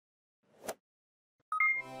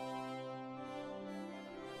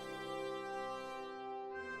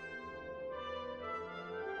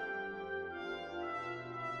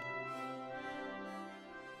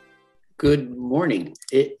Good morning.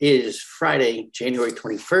 It is Friday, January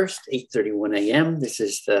 21st, 8:31 a.m. This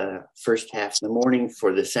is the first half of the morning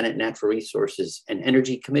for the Senate Natural Resources and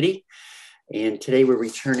Energy Committee. And today we're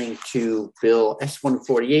returning to Bill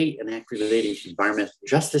S.148, an act related to environmental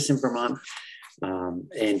justice in Vermont,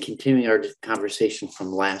 and continuing our conversation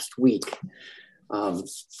from last week.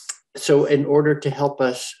 So in order to help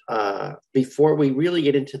us, before we really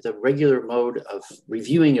get into the regular mode of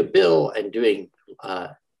reviewing a bill and doing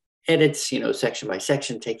edits, section by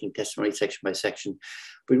section, taking testimony section by section,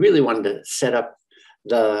 we really wanted to set up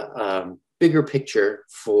the bigger picture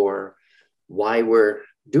for why we're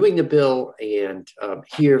doing the bill and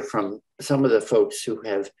hear from some of the folks who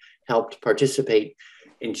have helped participate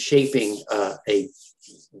in shaping a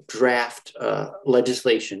draft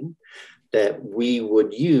legislation that we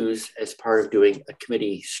would use as part of doing a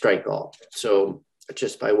committee strike-all. So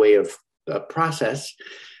just by way of process,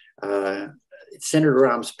 it's Senator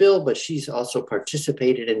Rahm's bill, but she's also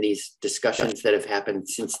participated in these discussions that have happened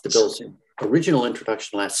since the bill's original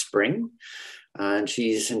introduction last spring. And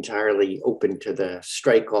she's entirely open to the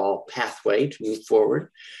strike-all pathway to move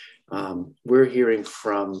forward. We're hearing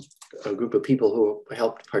from a group of people who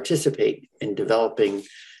helped participate in developing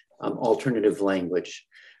alternative language.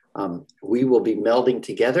 We will be melding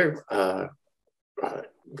together,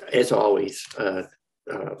 as always,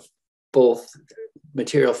 both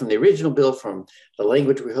material from the original bill, from the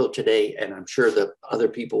language we heard today, and I'm sure that other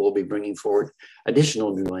people will be bringing forward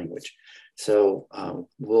additional new language. So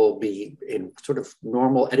we'll be in sort of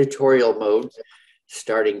normal editorial mode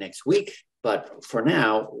starting next week. But for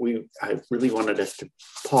now, I really wanted us to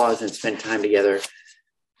pause and spend time together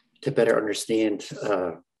to better understand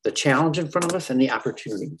the challenge in front of us and the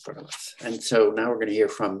opportunity in front of us. And so now we're going to hear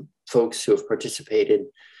from folks who have participated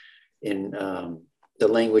in the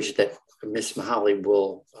language that Ms. Mahaly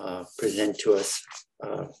will present to us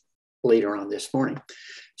later on this morning.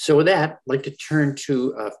 So with that, I'd like to turn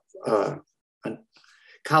to a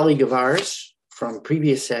colleague of ours from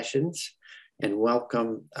previous sessions and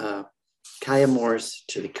welcome Kaya Morris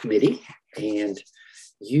to the committee. And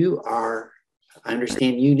I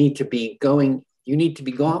understand you need to be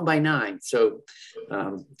gone by 9. So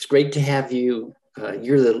it's great to have you.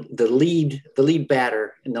 You're the lead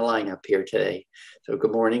batter in the lineup here today. So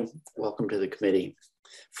good morning. Welcome to the committee.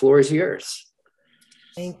 Floor is yours.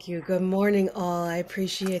 Thank you. Good morning, all. I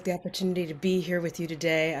appreciate the opportunity to be here with you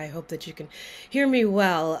today. I hope that you can hear me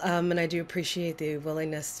well, and I do appreciate the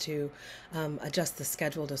willingness to adjust the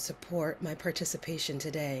schedule to support my participation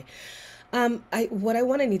today. What I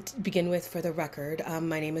want to need to begin with for the record,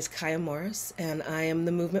 my name is Kaya Morris, and I am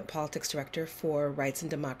the Movement Politics Director for Rights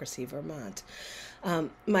and Democracy Vermont.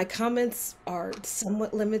 My comments are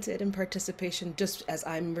somewhat limited in participation just as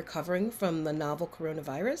I'm recovering from the novel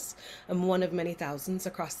coronavirus. I'm one of many thousands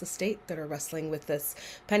across the state that are wrestling with this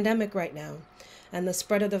pandemic right now. And the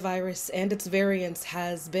spread of the virus and its variants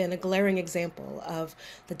has been a glaring example of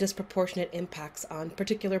the disproportionate impacts on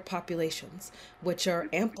particular populations, which are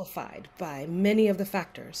amplified by many of the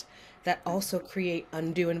factors that also create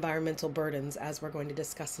undue environmental burdens, as we're going to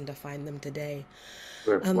discuss and define them today.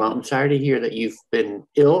 Well, I'm sorry to hear that you've been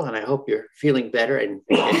ill, and I hope you're feeling better and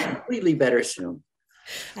completely better soon.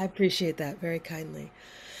 I appreciate that very kindly.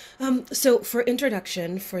 So for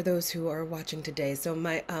introduction, for those who are watching today, so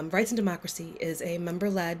my Rights and Democracy is a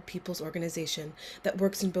member-led people's organization that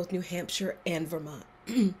works in both New Hampshire and Vermont.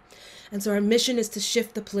 And so our mission is to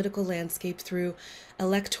shift the political landscape through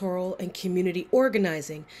electoral and community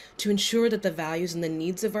organizing to ensure that the values and the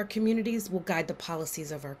needs of our communities will guide the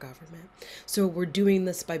policies of our government. So we're doing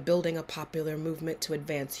this by building a popular movement to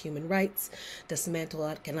advance human rights, dismantle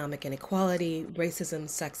economic inequality, racism,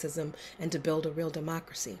 sexism, and to build a real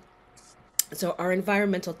democracy. So our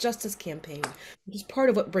environmental justice campaign, which is part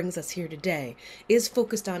of what brings us here today, is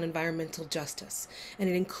focused on environmental justice. And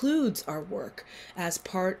it includes our work as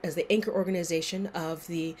the anchor organization of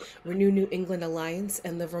the Renew New England Alliance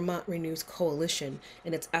and the Vermont Renews Coalition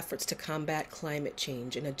in its efforts to combat climate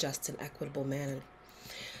change in a just and equitable manner.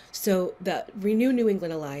 So the Renew New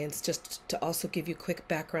England Alliance, just to also give you a quick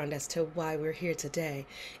background as to why we're here today,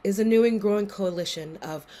 is a new and growing coalition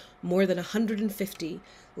of more than 150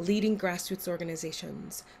 leading grassroots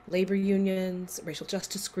organizations, labor unions, racial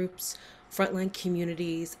justice groups, frontline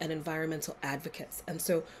communities, and environmental advocates. And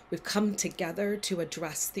so we've come together to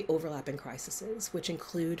address the overlapping crises, which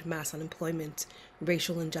include mass unemployment,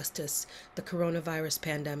 racial injustice, the coronavirus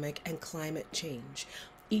pandemic, and climate change,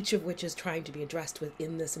 each of which is trying to be addressed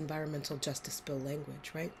within this environmental justice bill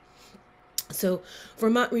language, right? So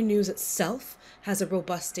Vermont Renews itself has a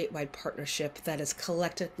robust statewide partnership that is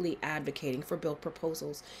collectively advocating for bill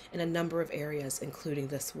proposals in a number of areas, including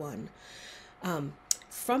this one. Um,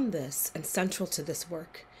 from this, and central to this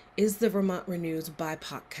work, is the Vermont Renews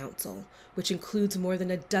BIPOC Council, which includes more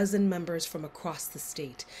than a dozen members from across the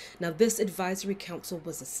state. Now, this advisory council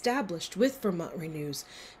was established with Vermont Renews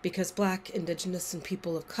because Black, Indigenous, and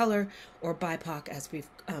people of color, or BIPOC as we've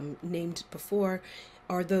named before,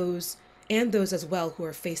 are those and those as well who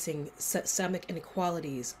are facing systemic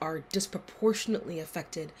inequalities are disproportionately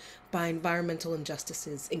affected by environmental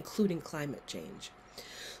injustices, including climate change.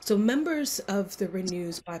 So members of the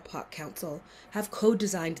Renews BIPOC Council have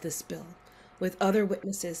co-designed this bill with other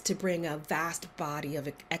witnesses to bring a vast body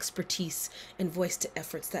of expertise and voice to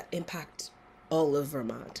efforts that impact all of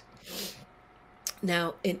Vermont.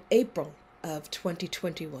 Now, in April of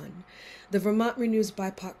 2021, the Vermont Renews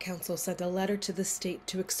BIPOC Council sent a letter to the state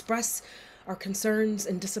to express our concerns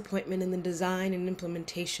and disappointment in the design and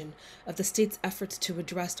implementation of the state's efforts to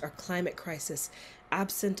address our climate crisis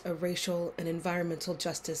absent a racial and environmental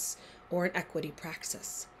justice or an equity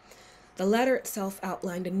praxis. The letter itself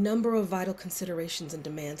outlined a number of vital considerations and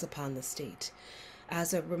demands upon the state.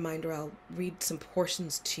 As a reminder, I'll read some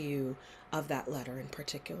portions to you of that letter in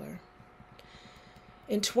particular.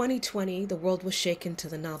 In 2020, the world was shaken to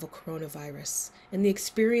the novel coronavirus, and the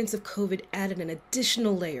experience of COVID added an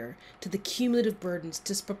additional layer to the cumulative burdens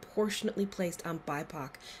disproportionately placed on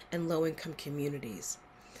BIPOC and low-income communities.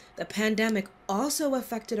 The pandemic also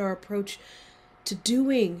affected our approach to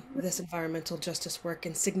doing this environmental justice work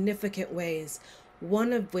in significant ways,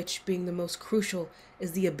 one of which being the most crucial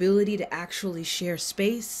is the ability to actually share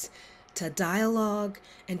space, to dialogue,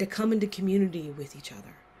 and to come into community with each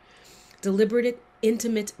other. Deliberate,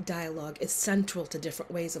 intimate dialogue is central to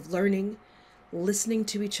different ways of learning, listening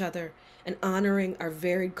to each other, and honoring our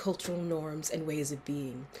varied cultural norms and ways of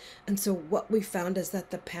being. And so what we found is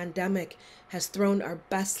that the pandemic has thrown our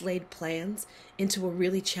best laid plans into a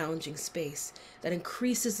really challenging space that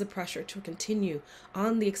increases the pressure to continue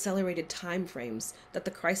on the accelerated timeframes that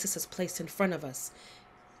the crisis has placed in front of us,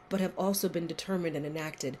 but have also been determined and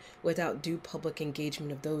enacted without due public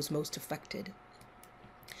engagement of those most affected.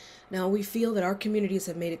 Now, we feel that our communities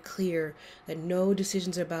have made it clear that no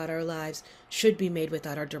decisions about our lives should be made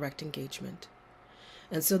without our direct engagement.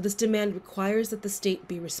 And so this demand requires that the state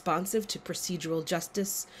be responsive to procedural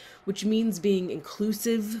justice, which means being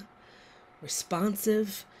inclusive,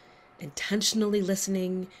 responsive, intentionally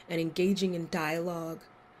listening and engaging in dialogue,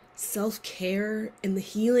 self-care, and the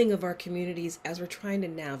healing of our communities as we're trying to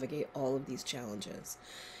navigate all of these challenges.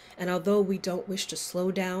 And although we don't wish to slow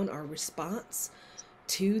down our response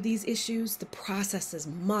to these issues, the processes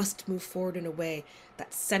must move forward in a way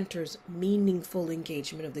that centers meaningful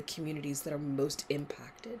engagement of the communities that are most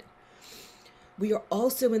impacted. We are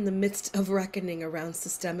also in the midst of reckoning around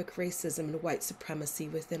systemic racism and white supremacy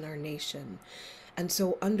within our nation. And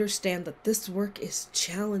so understand that this work is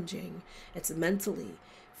challenging. It's mentally,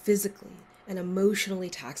 physically, and emotionally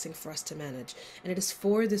taxing for us to manage. And it is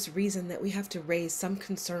for this reason that we have to raise some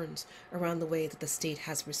concerns around the way that the state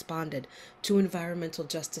has responded to environmental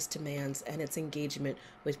justice demands and its engagement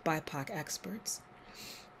with BIPOC experts.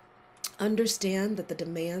 Understand that the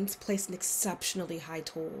demands place an exceptionally high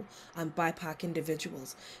toll on BIPOC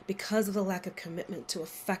individuals because of the lack of commitment to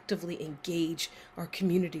effectively engage our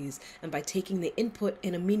communities and by taking the input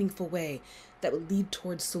in a meaningful way that would lead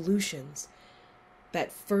towards solutions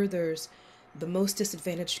that furthers the most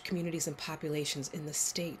disadvantaged communities and populations in the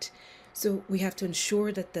state. So we have to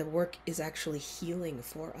ensure that the work is actually healing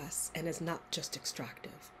for us and is not just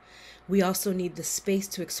extractive. We also need the space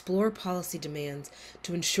to explore policy demands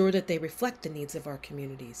to ensure that they reflect the needs of our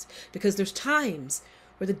communities, because there's times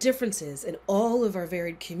where the differences in all of our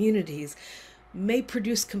varied communities may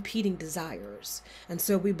produce competing desires. And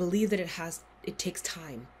so we believe that it takes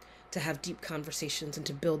time to have deep conversations and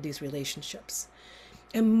to build these relationships.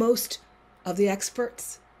 And most of the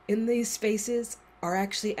experts in these spaces are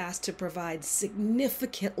actually asked to provide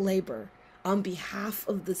significant labor on behalf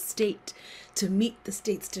of the state to meet the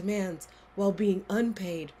state's demands while being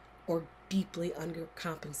unpaid or deeply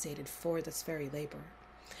undercompensated for this very labor.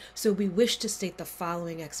 So we wish to state the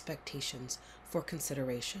following expectations for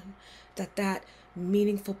consideration: that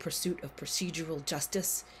meaningful pursuit of procedural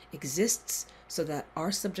justice exists so that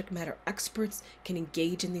our subject matter experts can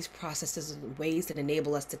engage in these processes in ways that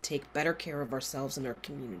enable us to take better care of ourselves and our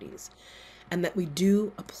communities, and that we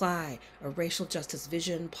do apply a racial justice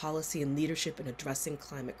vision, policy, and leadership in addressing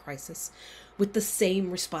climate crisis with the same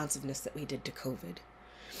responsiveness that we did to COVID.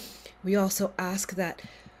 We also ask that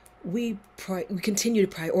we continue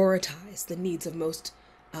to prioritize the needs of most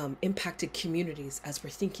impacted communities as we're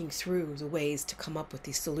thinking through the ways to come up with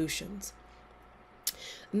these solutions.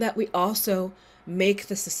 And that we also make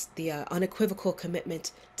the unequivocal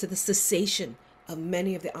commitment to the cessation of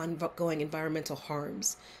many of the ongoing environmental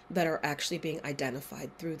harms that are actually being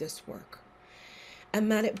identified through this work.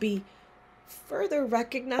 And that it be further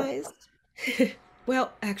recognized.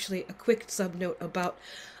 Well, actually, a quick sub note about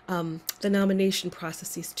the nomination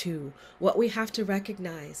processes, too. What we have to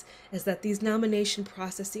recognize is that these nomination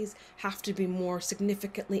processes have to be more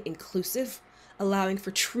significantly inclusive, allowing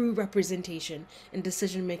for true representation in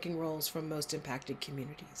decision making roles from most impacted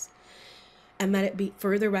communities. And that it be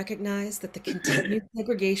further recognized that the continued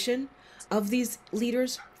segregation of these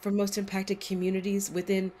leaders from most impacted communities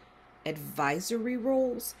within advisory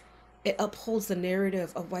roles, it upholds the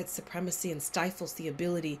narrative of white supremacy and stifles the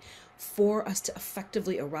ability for us to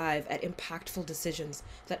effectively arrive at impactful decisions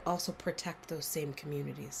that also protect those same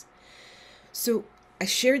communities. So I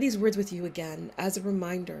share these words with you again as a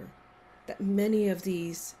reminder that many of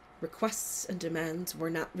these requests and demands were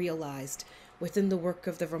not realized within the work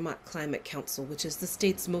of the Vermont Climate Council, which is the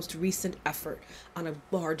state's most recent effort on a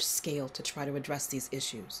large scale to try to address these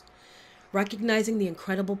issues. Recognizing the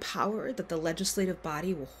incredible power that the legislative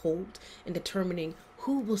body will hold in determining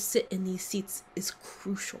who will sit in these seats is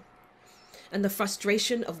crucial. And the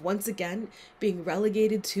frustration of once again being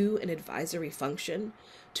relegated to an advisory function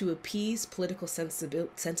to appease political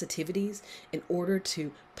sensitivities in order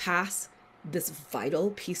to pass this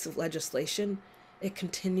vital piece of legislation, it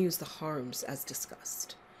continues the harms as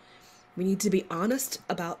discussed. We need to be honest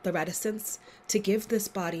about the reticence to give this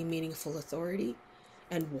body meaningful authority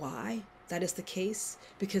and why that is the case,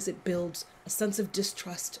 because it builds a sense of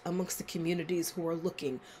distrust amongst the communities who are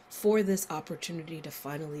looking for this opportunity to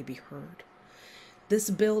finally be heard. This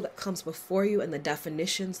bill that comes before you and the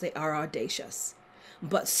definitions, they are audacious,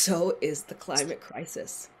 but so is the climate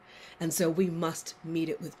crisis. And so we must meet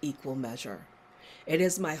it with equal measure. It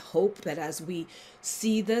is my hope that as we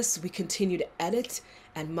see this, we continue to edit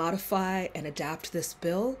and modify and adapt this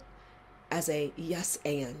bill as a yes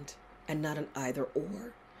and not an either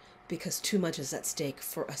or, because too much is at stake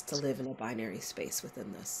for us to live in a binary space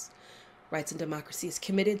within this. Rights and Democracy is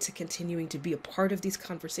committed to continuing to be a part of these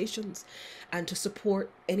conversations and to support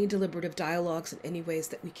any deliberative dialogues in any ways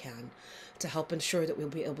that we can to help ensure that we'll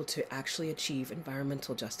be able to actually achieve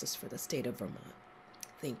environmental justice for the state of Vermont.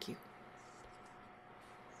 Thank you.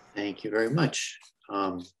 Thank you very much.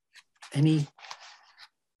 Any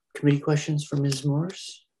committee questions for Ms.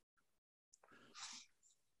 Morris?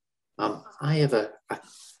 I have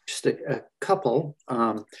just a couple.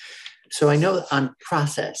 So I know on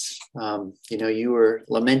process, you were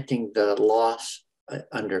lamenting the loss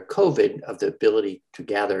under COVID of the ability to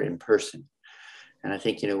gather in person. And I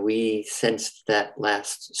think, we sensed that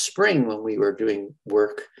last spring when we were doing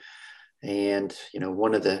work. And,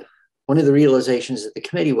 one of the realizations of the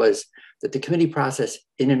committee was that the committee process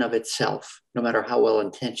in and of itself, no matter how well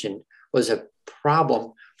intentioned, was a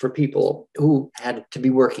problem for people who had to be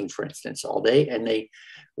working, for instance, all day. And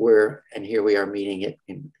and here we are meeting it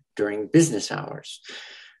during business hours.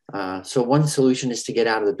 So one solution is to get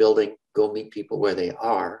out of the building, go meet people where they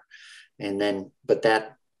are. But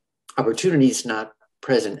that opportunity is not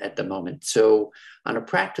present at the moment. So on a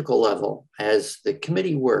practical level, as the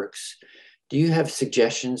committee works, do you have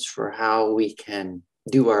suggestions for how we can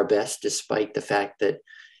do our best, despite the fact that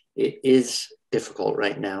it is difficult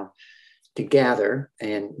right now to gather?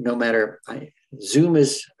 And no matter, Zoom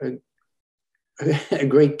is a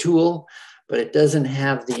great tool, but it doesn't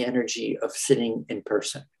have the energy of sitting in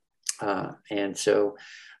person. And so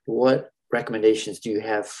what recommendations do you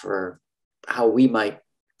have for how we might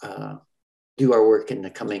do our work in the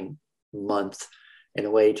coming month in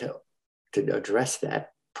a way to address that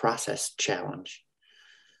process challenge?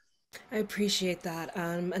 I appreciate that.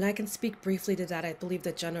 And I can speak briefly to that. I believe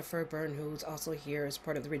that Jennifer Byrne, who's also here as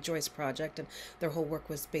part of the Rejoice Project, and their whole work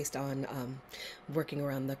was based on working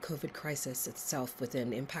around the COVID crisis itself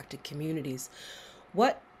within impacted communities.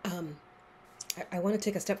 What I want to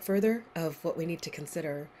take a step further of what we need to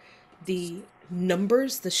consider. The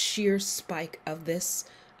numbers, the sheer spike of this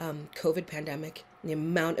COVID pandemic, the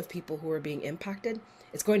amount of people who are being impacted,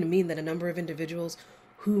 it's going to mean that a number of individuals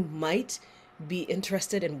who might be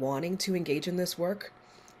interested in wanting to engage in this work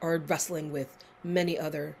are wrestling with many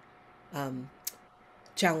other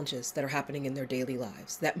challenges that are happening in their daily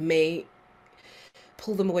lives that may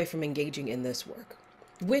pull them away from engaging in this work,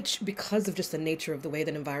 which, because of just the nature of the way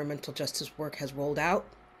that environmental justice work has rolled out,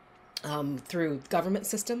 through government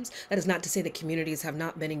systems. That is not to say that communities have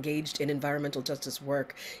not been engaged in environmental justice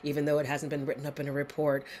work, even though it hasn't been written up in a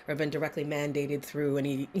report or been directly mandated through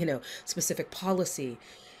any, specific policy.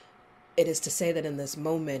 It is to say that in this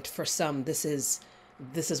moment, for some, this is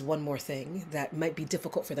one more thing that might be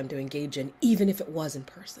difficult for them to engage in, even if it was in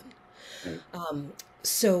person. Right.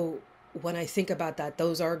 So when I think about that,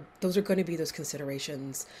 those are going to be those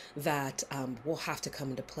considerations that will have to come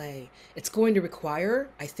into play. It's going to require,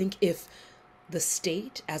 I think, if the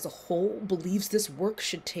state as a whole believes this work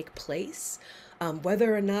should take place,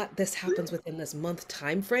 whether or not this happens within this month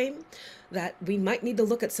time frame, that we might need to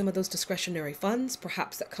look at some of those discretionary funds,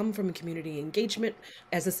 perhaps that come from community engagement,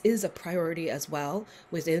 as this is a priority as well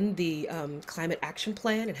within the climate action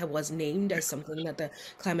plan. It was named as something that the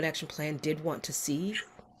climate action plan did want to see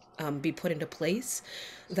be put into place,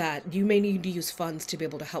 that you may need to use funds to be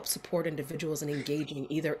able to help support individuals in engaging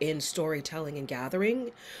either in storytelling and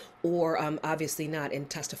gathering, or obviously not in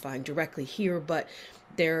testifying directly here, but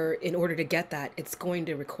there, in order to get that, it's going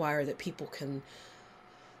to require that people can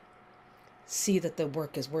see that the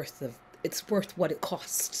work is it's worth what it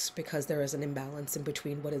costs, because there is an imbalance in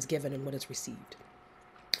between what is given and what is received.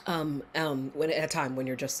 When at a time when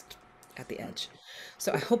you're just at the edge.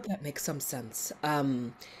 So I hope that makes some sense.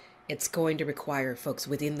 It's going to require folks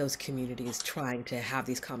within those communities trying to have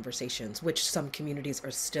these conversations, which some communities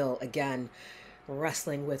are still, again,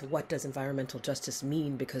 wrestling with what does environmental justice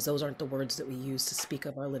mean, because those aren't the words that we use to speak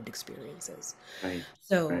of our lived experiences. Right.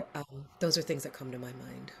 So Right. those are things that come to my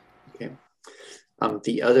mind. Okay.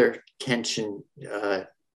 The other tension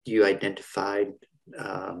you identified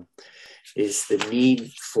is the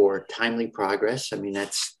need for timely progress. I mean,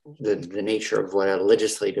 that's the nature of what a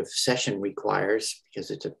legislative session requires,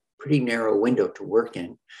 because it's a pretty narrow window to work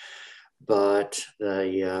in. But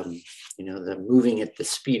the moving at the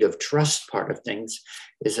speed of trust part of things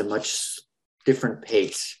is a much different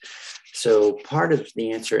pace. So part of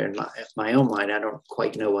the answer in my own mind, I don't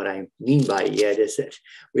quite know what I mean by it yet, is that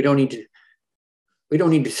we don't need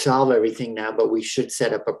to solve everything now, but we should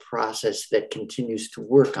set up a process that continues to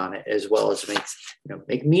work on it, as well as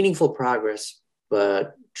make meaningful progress,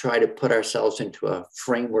 but try to put ourselves into a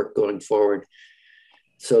framework going forward,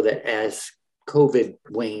 so that as COVID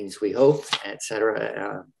wanes, we hope, et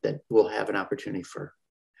cetera, that we'll have an opportunity for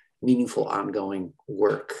meaningful ongoing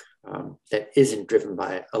work that isn't driven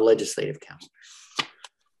by a legislative calendar.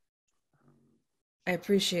 I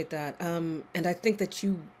appreciate that. And I think that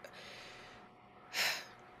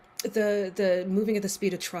the moving at the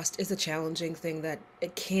speed of trust is a challenging thing, that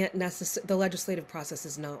it can't necessarily, the legislative process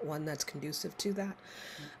is not one that's conducive to that.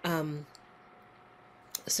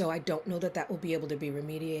 So I don't know that that will be able to be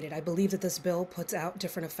remediated. I believe that this bill puts out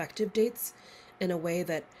different effective dates in a way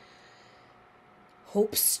that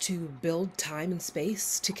hopes to build time and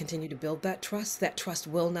space to continue to build that trust. That trust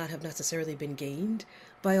will not have necessarily been gained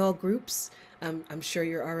by all groups. I'm sure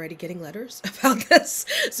you're already getting letters about this.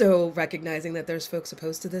 So recognizing that there's folks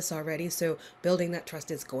opposed to this already. So building that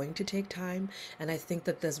trust is going to take time. And I think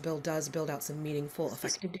that this bill does build out some meaningful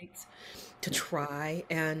effective dates to try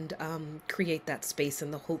and create that space,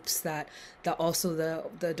 in the hopes that also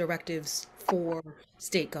the directives for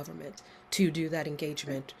state government to do that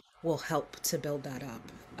engagement will help to build that up.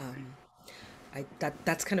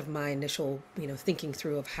 That's kind of my initial, thinking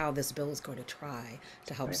through of how this bill is going to try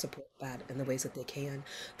to help Right. support that in the ways that they can.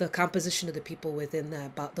 The composition of the people within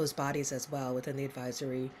those bodies as well, within the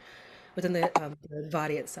advisory, within the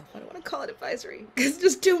body itself. I don't want to call it advisory, because it's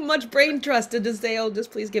just too much brain trust to just say, "Oh,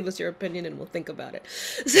 just please give us your opinion and we'll think about it."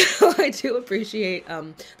 So I do appreciate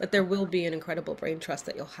that there will be an incredible brain trust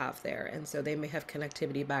that you'll have there, and so they may have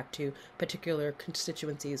connectivity back to particular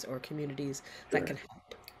constituencies or communities that Sure. can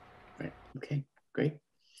help. Right. Okay. Great.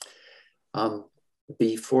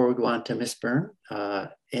 Before we go on to Ms. Byrne,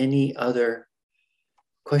 any other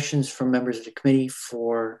questions from members of the committee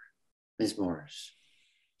for Ms. Morris?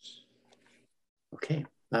 Okay.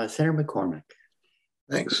 Senator McCormick.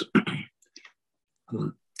 Thanks.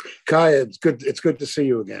 Kaya, it's good to see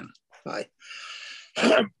you again. Hi.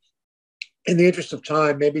 In the interest of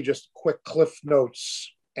time, maybe just a quick Cliff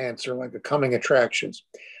Notes answer, like the coming attractions.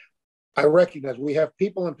 I recognize we have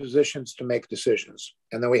people in positions to make decisions,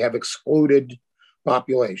 and then we have excluded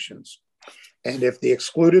populations. And if the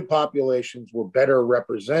excluded populations were better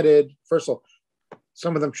represented, first of all,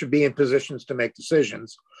 some of them should be in positions to make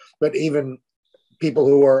decisions, but even people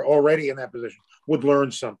who are already in that position would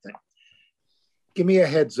learn something. Give me a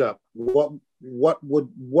heads up. What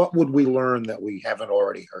would we learn that we haven't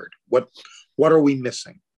already heard? What are we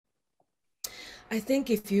missing? I think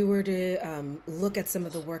if you were to look at some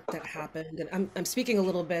of the work that happened, and I'm speaking a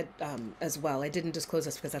little bit as well. I didn't disclose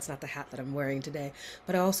this because that's not the hat that I'm wearing today,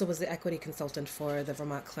 but I also was the equity consultant for the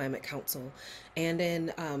Vermont Climate Council, and in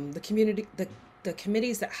the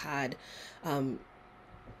committees that had um,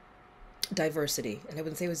 diversity, and I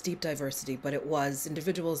wouldn't say it was deep diversity, but it was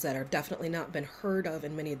individuals that are definitely not been heard of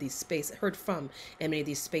in many of these spaces, heard from in many of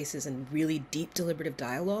these spaces, in really deep deliberative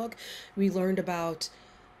dialogue. We learned about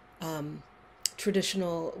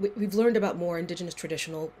we've learned about more indigenous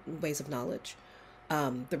traditional ways of knowledge,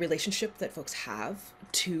 the relationship that folks have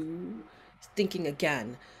to thinking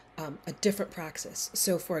again, a different praxis.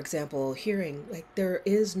 So, for example, hearing, like, there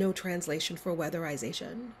is no translation for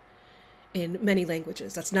weatherization in many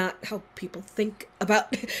languages. That's not how people think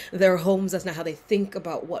about their homes. That's not how they think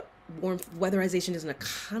about what warmth. Weatherization isn't a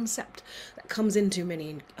concept that comes into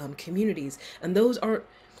many communities. And those aren't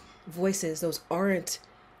voices, those aren't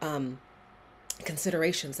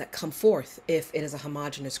considerations that come forth if it is a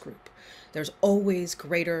homogenous group. There's always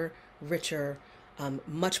greater, richer,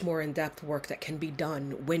 much more in-depth work that can be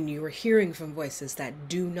done when you are hearing from voices that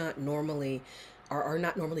do not normally are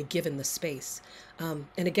not normally given the space. And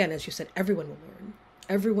again, as you said, everyone will learn.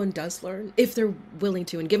 Everyone does learn if they're willing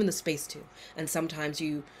to and given the space to. And sometimes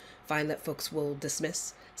you find that folks will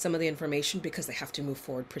dismiss some of the information because they have to move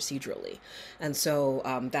forward procedurally. And so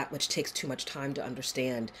that which takes too much time to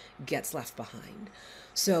understand gets left behind.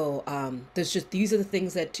 So there's just, these are the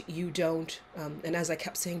things that you don't, and as I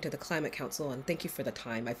kept saying to the Climate Council, and thank you for the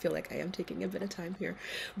time, I feel like I am taking a bit of time here,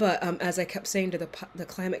 but as I kept saying to the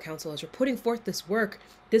Climate Council, as you're putting forth this work,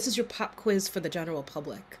 this is your pop quiz for the general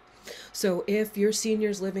public. So if your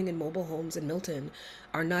seniors living in mobile homes in Milton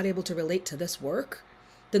are not able to relate to this work,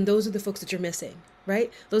 then those are the folks that you're missing,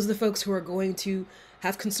 right? Those are the folks who are going to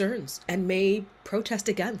have concerns and may protest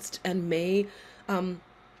against and may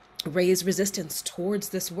raise resistance towards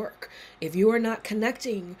this work. If you are not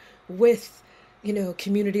connecting with,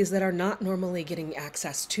 communities that are not normally getting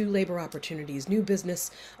access to labor opportunities, new business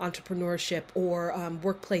entrepreneurship, or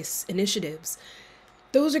workplace initiatives,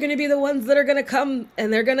 those are going to be the ones that are going to come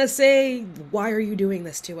and they're going to say, why are you doing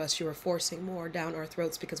this to us? You are forcing more down our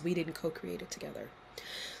throats because we didn't co-create it together.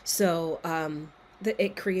 So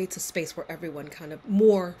it creates a space where everyone kind of,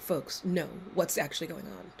 more folks know what's actually going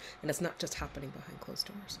on. And it's not just happening behind closed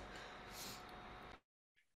doors.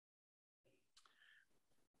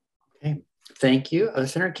 Okay, thank you.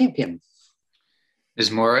 Senator Campion. Ms.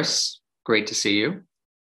 Morris, great to see you.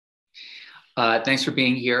 Thanks for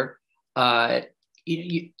being here. What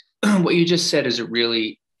you just said is a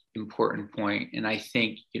really important point, and I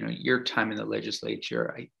think your time in the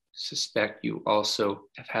legislature, I suspect you also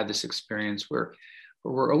have had this experience where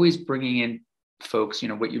we're always bringing in folks.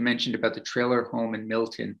 What you mentioned about the trailer home in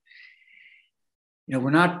Milton. We're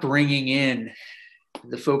not bringing in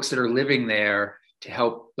the folks that are living there to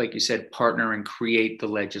help, like you said, partner and create the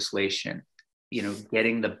legislation.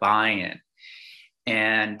 Getting the buy-in.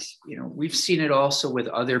 And, we've seen it also with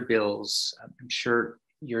other bills. I'm sure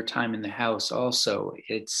your time in the House also.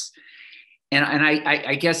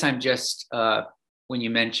 I guess I'm just, when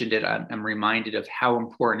you mentioned it, I'm reminded of how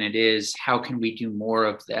important it is. How can we do more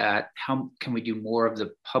of that? How can we do more of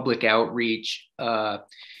the public outreach? We're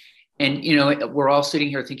all sitting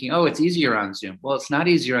here thinking, oh, it's easier on Zoom. Well, it's not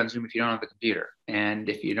easier on Zoom if you don't have a computer. And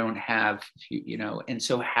if you don't have, and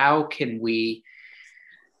so how can we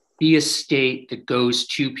be a state that goes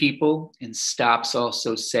to people and stops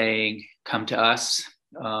also saying, come to us,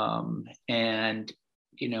 and,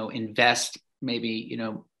 invest, maybe,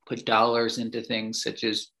 put dollars into things such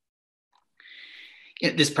as,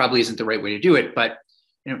 this probably isn't the right way to do it, but,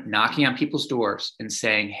 knocking on people's doors and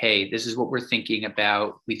saying, hey, this is what we're thinking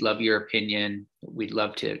about. We'd love your opinion. We'd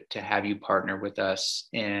love to have you partner with us.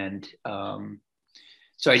 And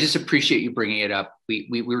so I just appreciate you bringing it up.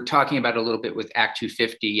 We were talking about a little bit with Act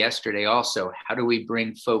 250 yesterday also. How do we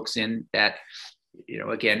bring folks in that,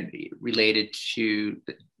 again, related to,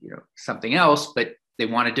 something else, but they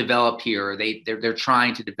want to develop here, or they're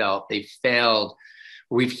trying to develop, they've failed.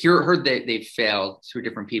 We've heard that they've failed through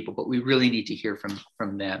different people, but we really need to hear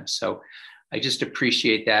from them. So I just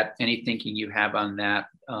appreciate that. Any thinking you have on that,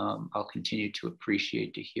 I'll continue to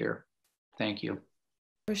appreciate to hear. Thank you.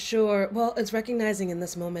 For sure. Well, it's recognizing in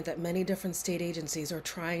this moment that many different state agencies are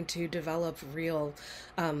trying to develop real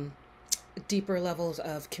deeper levels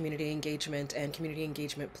of community engagement and community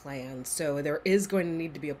engagement plans. So there is going to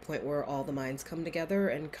need to be a point where all the minds come together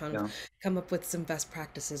and come up with some best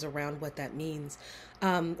practices around what that means.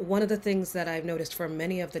 One of the things that I've noticed for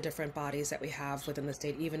many of the different bodies that we have within the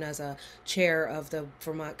state, even as a chair of the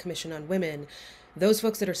Vermont Commission on Women, those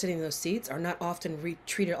folks that are sitting in those seats are not often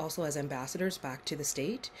treated also as ambassadors back to the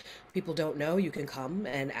state. People don't know you can come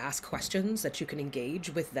and ask questions, that you can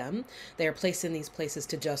engage with them. They are placed in these places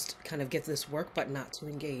to just kind of get this work, but not to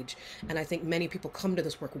engage. And I think many people come to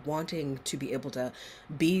this work wanting to be able to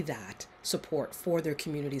be that support for their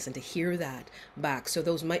communities and to hear that back. So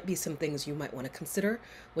those might be some things you might want to consider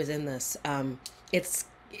within this. It's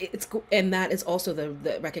and that is also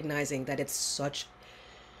the recognizing that it's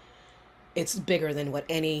bigger than what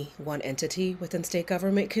any one entity within state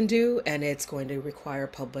government can do, and it's going to require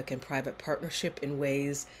public and private partnership in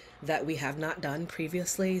ways that we have not done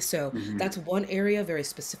previously. So that's one area very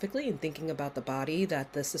specifically in thinking about the body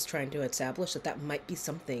that this is trying to establish, that might be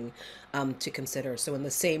something to consider. So in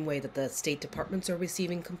the same way that the state departments are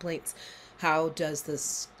receiving complaints, how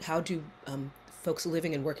do folks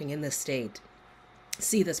living and working in this state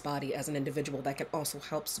see this body as an individual that can also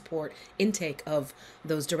help support intake of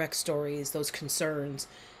those direct stories, those concerns?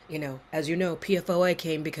 As you know, PFOA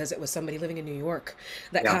came because it was somebody living in New York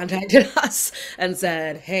that contacted us and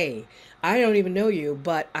said, hey, I don't even know you,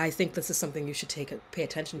 but I think this is something you should pay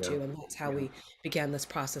attention to. And that's how we began this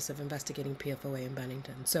process of investigating PFOA in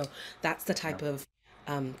Bennington. So that's the type of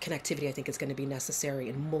connectivity I think is going to be necessary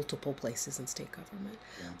in multiple places in state government.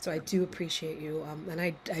 So I do appreciate you, and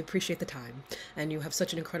I appreciate the time. And you have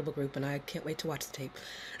such an incredible group, and I can't wait to watch the tape.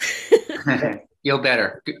 You'll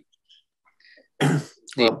better.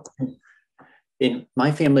 Well, in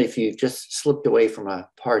my family, if you just slipped away from a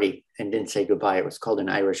party and didn't say goodbye, it was called an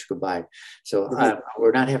Irish goodbye. So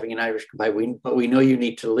we're not having an Irish goodbye, but we know you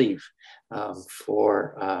need to leave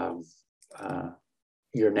for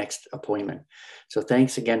your next appointment. So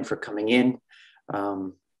thanks again for coming in.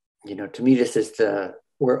 To me, this is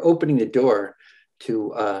we're opening the door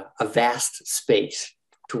to a vast space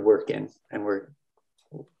to work in, and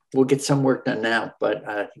we'll get some work done now, but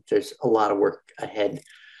I think there's a lot of work ahead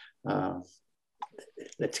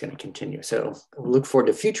that's going to continue. So we'll look forward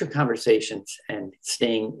to future conversations and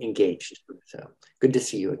staying engaged. So good to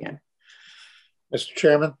see you again. Mr.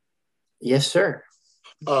 Chairman? Yes, sir.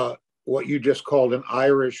 What you just called an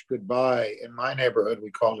Irish goodbye, in my neighborhood, we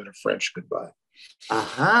called it a French goodbye.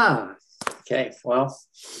 Aha. Okay. Well,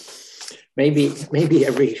 maybe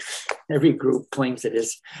every group claims it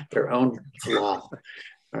is their own law.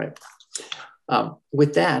 All right.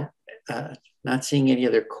 With that, not seeing any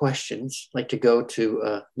other questions, I'd like to go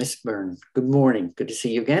to Ms. Byrne. Good morning. Good to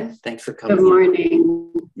see you again. Thanks for coming. Good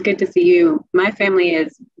morning. Good to see you. My family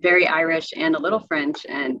is very Irish and a little French,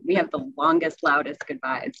 and we have the longest, loudest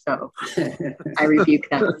goodbyes. So I rebuke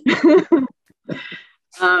that.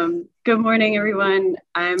 Good morning, everyone.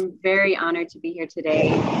 I'm very honored to be here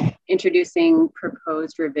today introducing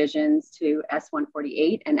proposed revisions to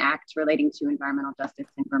S.148, an act relating to environmental justice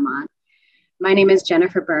in Vermont. My name is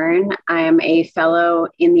Jennifer Byrne. I am a fellow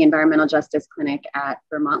in the Environmental Justice Clinic at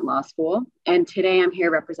Vermont Law School, and today I'm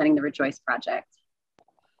here representing the Rejoice Project.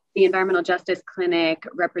 The Environmental Justice Clinic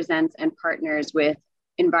represents and partners with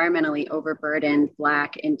environmentally overburdened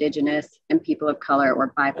Black, Indigenous, and people of color,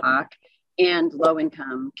 or BIPOC, and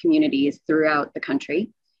low-income communities throughout the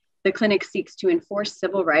country. The clinic seeks to enforce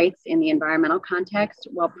civil rights in the environmental context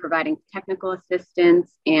while providing technical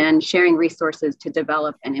assistance and sharing resources to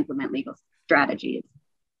develop and implement legal strategies.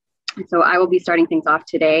 So I will be starting things off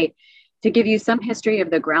today to give you some history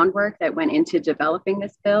of the groundwork that went into developing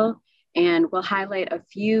this bill, and we'll highlight a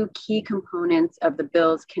few key components of the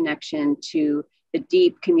bill's connection to the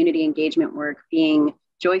deep community engagement work being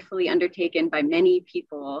joyfully undertaken by many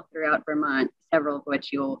people throughout Vermont, several of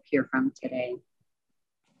which you'll hear from today.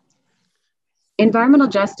 Environmental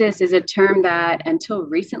justice is a term that, until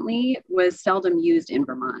recently, was seldom used in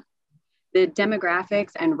Vermont. The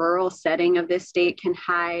demographics and rural setting of this state can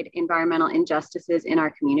hide environmental injustices in our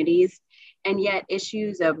communities, and yet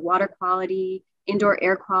issues of water quality, indoor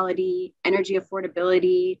air quality, energy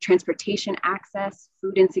affordability, transportation access,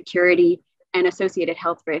 food insecurity, and associated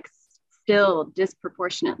health risks still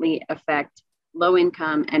disproportionately affect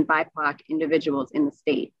low-income and BIPOC individuals in the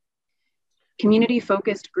state.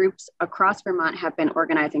 Community-focused groups across Vermont have been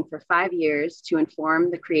organizing for 5 years to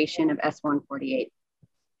inform the creation of S.148.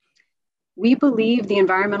 We believe the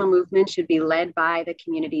environmental movement should be led by the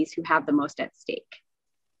communities who have the most at stake.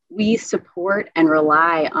 We support and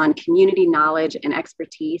rely on community knowledge and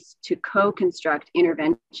expertise to co-construct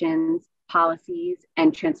interventions, policies,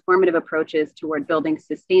 and transformative approaches toward building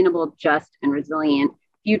sustainable, just, and resilient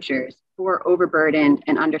futures for overburdened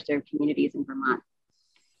and underserved communities in Vermont.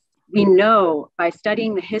 We know by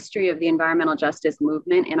studying the history of the environmental justice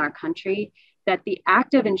movement in our country that the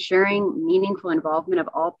act of ensuring meaningful involvement of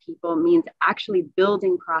all people means actually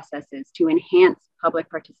building processes to enhance public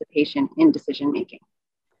participation in decision-making.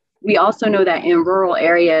 We also know that in rural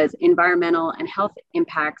areas, environmental and health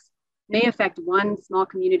impacts may affect one small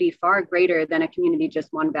community far greater than a community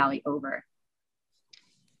just one valley over.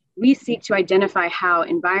 We seek to identify how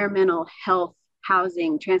environmental, health,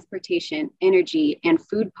 housing, transportation, energy, and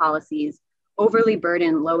food policies overly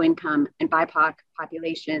burden low-income and BIPOC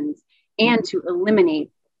populations, and to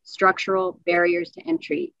eliminate structural barriers to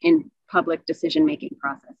entry in public decision-making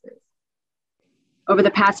processes. Over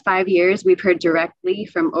the past 5 years, we've heard directly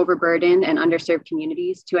from overburdened and underserved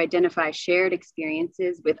communities to identify shared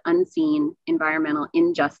experiences with unseen environmental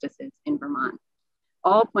injustices in Vermont,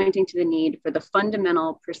 all pointing to the need for the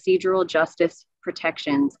fundamental procedural justice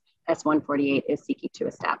protections S.148 is seeking to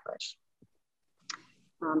establish.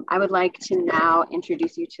 I would like to now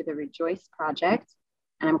introduce you to the Rejoice Project,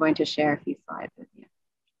 and I'm going to share a few slides with you.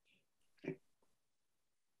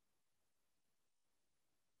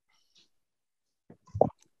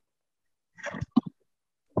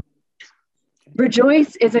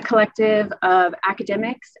 Rejoice is a collective of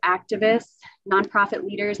academics, activists, nonprofit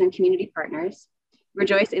leaders, and community partners.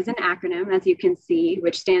 Rejoice is an acronym, as you can see,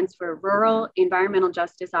 which stands for Rural Environmental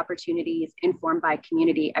Justice Opportunities Informed by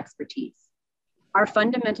Community Expertise. Our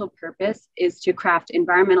fundamental purpose is to craft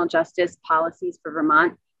environmental justice policies for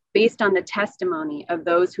Vermont based on the testimony of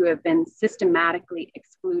those who have been systematically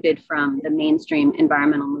excluded from the mainstream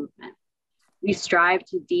environmental movement. We strive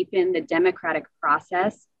to deepen the democratic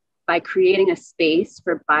process by creating a space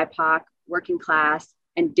for BIPOC, working class,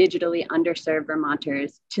 and digitally underserved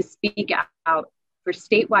Vermonters to speak out for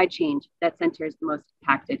statewide change that centers the most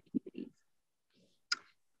impacted communities.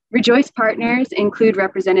 Rejoice partners include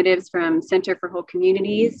representatives from Center for Whole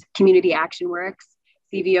Communities, Community Action Works,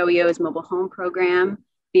 CVOEO's mobile home program,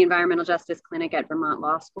 the Environmental Justice Clinic at Vermont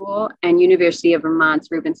Law School, and University of Vermont's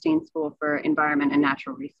Rubenstein School for Environment and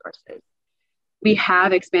Natural Resources. We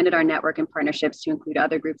have expanded our network and partnerships to include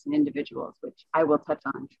other groups and individuals, which I will touch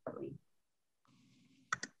on shortly.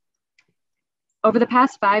 Over the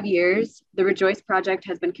past 5 years, the Rejoice Project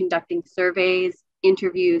has been conducting surveys,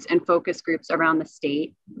 interviews, and focus groups around the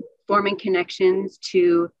state, forming connections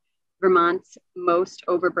to Vermont's most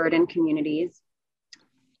overburdened communities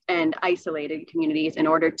and isolated communities in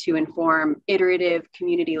order to inform iterative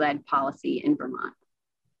community-led policy in Vermont.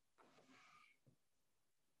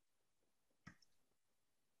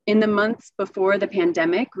 In the months before the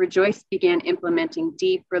pandemic, Rejoice began implementing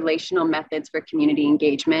deep relational methods for community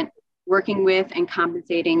engagement, working with and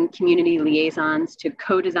compensating community liaisons to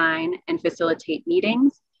co-design and facilitate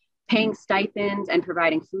meetings, paying stipends and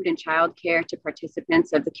providing food and childcare to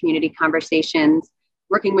participants of the community conversations,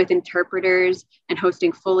 working with interpreters and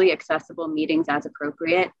hosting fully accessible meetings as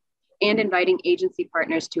appropriate, and inviting agency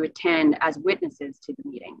partners to attend as witnesses to the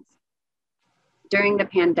meetings. During the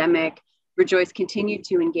pandemic, Rejoice continued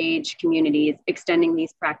to engage communities, extending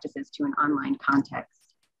these practices to an online context.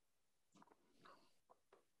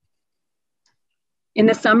 In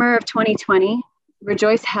the summer of 2020,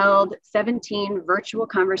 Rejoice held 17 virtual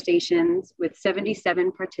conversations with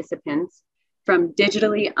 77 participants from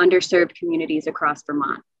digitally underserved communities across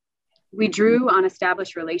Vermont. We drew on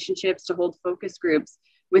established relationships to hold focus groups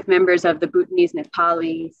with members of the Bhutanese,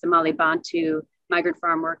 Nepali, Somali Bantu, migrant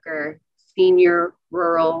farm worker, senior,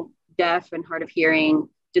 rural, deaf and hard of hearing,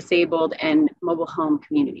 disabled, and mobile home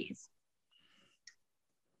communities.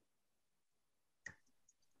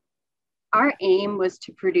 Our aim was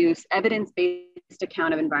to produce evidence-based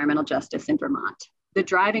account of environmental justice in Vermont. The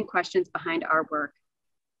driving questions behind our work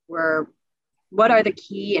were, what are the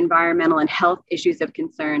key environmental and health issues of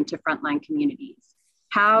concern to frontline communities?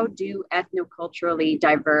 How do ethnoculturally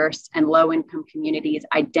diverse and low-income communities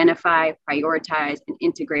identify, prioritize, and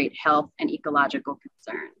integrate health and ecological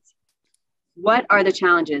concerns? What are the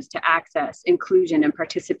challenges to access, inclusion, and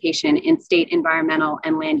participation in state environmental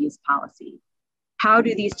and land use policy? How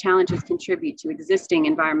do these challenges contribute to existing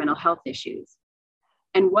environmental health issues?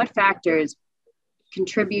 And what factors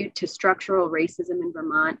contribute to structural racism in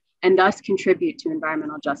Vermont and thus contribute to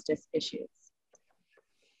environmental justice issues?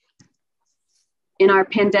 In our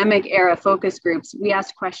pandemic era focus groups, we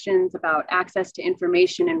asked questions about access to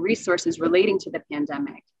information and resources relating to the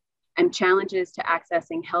pandemic and challenges to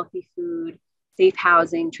accessing healthy food, safe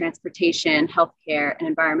housing, transportation, healthcare, and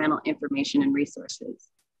environmental information and resources.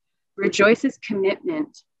 Rejoice's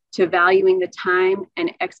commitment to valuing the time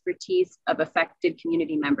and expertise of affected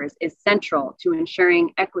community members is central to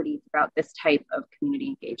ensuring equity throughout this type of community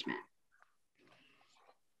engagement.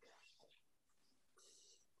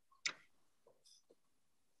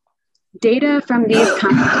 Data from these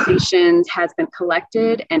conversations has been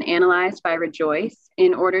collected and analyzed by Rejoice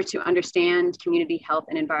in order to understand community health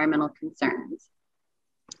and environmental concerns,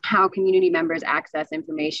 how community members access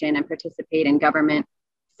information and participate in government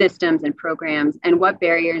systems and programs, and what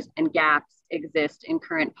barriers and gaps exist in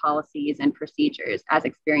current policies and procedures as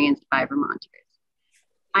experienced by Vermonters.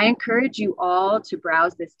 I encourage you all to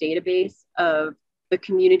browse this database of the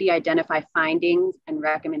community identify findings and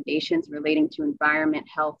recommendations relating to environment,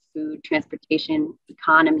 health, food, transportation,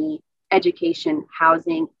 economy, education,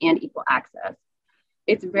 housing, and equal access.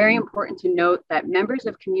 It's very important to note that members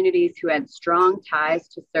of communities who had strong ties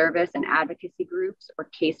to service and advocacy groups or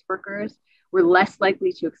caseworkers were less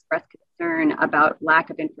likely to express concern about lack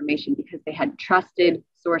of information because they had trusted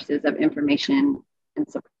sources of information and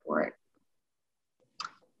support.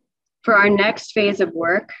 For our next phase of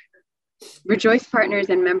work, Rejoice Partners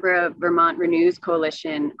and member of Vermont Renews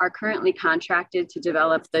Coalition are currently contracted to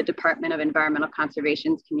develop the Department of Environmental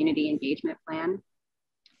Conservation's Community Engagement Plan,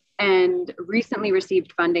 and recently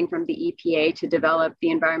received funding from the EPA to develop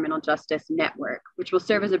the Environmental Justice Network, which will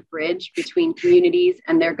serve as a bridge between communities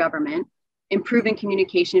and their government, improving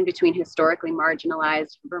communication between historically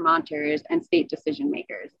marginalized Vermonters and state decision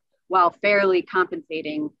makers, while fairly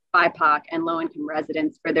compensating BIPOC and low-income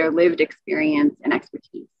residents for their lived experience and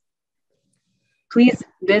expertise. Please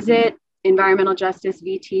visit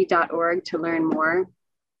environmentalJusticeVT.org to learn more.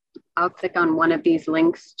 I'll click on one of these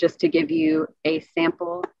links just to give you a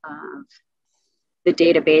sample of the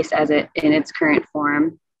database in its current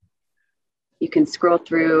form. You can scroll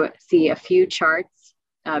through, see a few charts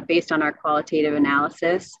based on our qualitative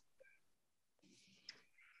analysis.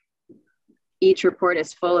 Each report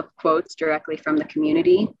is full of quotes directly from the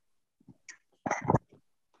community.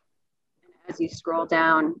 As you scroll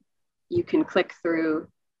down, you can click through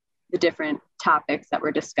the different topics that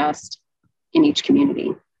were discussed in each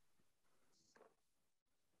community.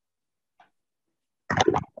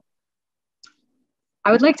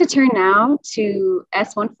 I would like to turn now to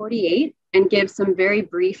S.148 and give some very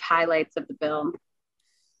brief highlights of the bill.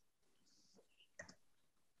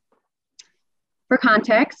 For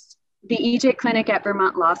context, the EJ Clinic at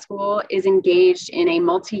Vermont Law School is engaged in a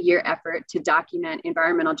multi-year effort to document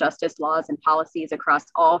environmental justice laws and policies across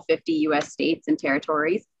all 50 US states and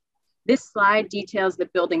territories. This slide details the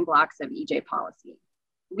building blocks of EJ policy.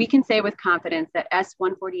 We can say with confidence that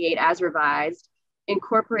S.148 as revised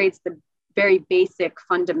incorporates the very basic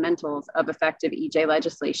fundamentals of effective EJ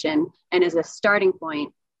legislation and is a starting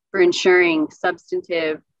point for ensuring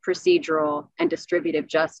substantive, procedural, and distributive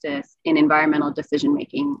justice in environmental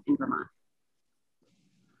decision-making in Vermont.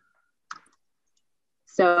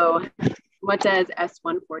 So what does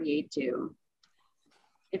S.148 do?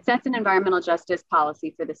 It sets an environmental justice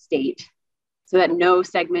policy for the state so that no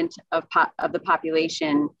segment of the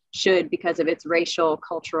population should, because of its racial,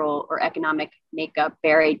 cultural, or economic makeup,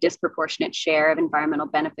 bear a disproportionate share of environmental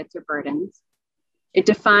benefits or burdens. It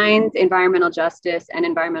defines environmental justice and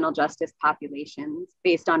environmental justice populations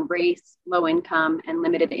based on race, low income, and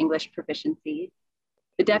limited English proficiency.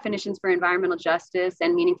 The definitions for environmental justice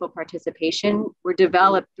and meaningful participation were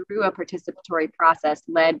developed through a participatory process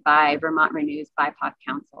led by Vermont Renews BIPOC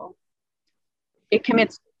Council. It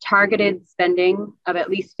commits targeted spending of at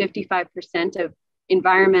least 55% of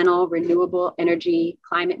environmental, renewable energy,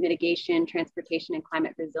 climate mitigation, transportation, and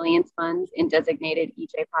climate resilience funds in designated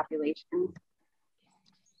EJ populations.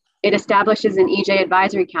 It establishes an EJ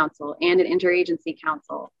Advisory Council and an Interagency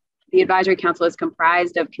Council. The Advisory Council is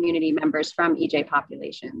comprised of community members from EJ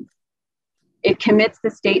populations. It commits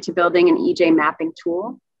the state to building an EJ mapping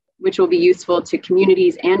tool, which will be useful to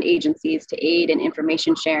communities and agencies to aid in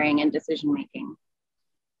information sharing and decision-making.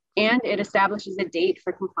 And it establishes a date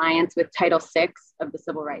for compliance with Title VI of the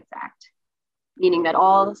Civil Rights Act, meaning that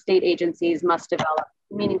all state agencies must develop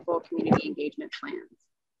meaningful community engagement plans.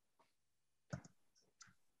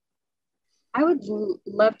 I would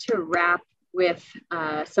love to wrap with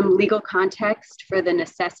some legal context for the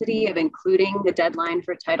necessity of including the deadline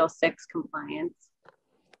for Title VI compliance.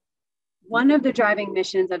 One of the driving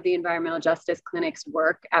missions of the Environmental Justice Clinic's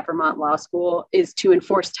work at Vermont Law School is to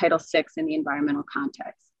enforce Title VI in the environmental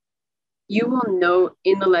context. You will note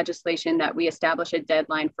in the legislation that we establish a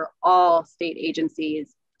deadline for all state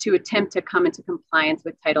agencies to attempt to come into compliance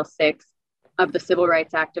with Title VI of the Civil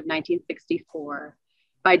Rights Act of 1964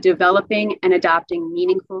 by developing and adopting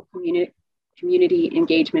meaningful community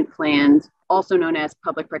engagement plans, also known as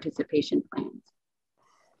public participation plans.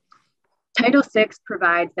 Title VI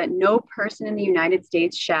provides that no person in the United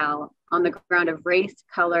States shall, on the ground of race,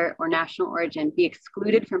 color, or national origin, be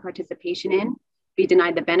excluded from participation in, be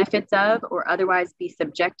denied the benefits of, or otherwise be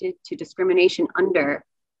subjected to discrimination under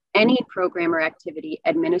any program or activity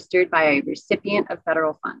administered by a recipient of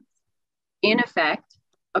federal funds. In effect,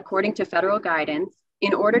 according to federal guidance,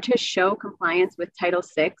 in order to show compliance with Title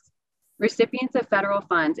VI, recipients of federal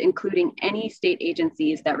funds, including any state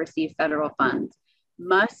agencies that receive federal funds,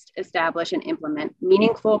 must establish and implement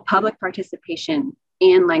meaningful public participation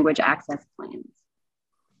and language access plans.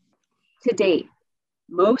 To date,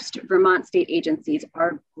 most Vermont state agencies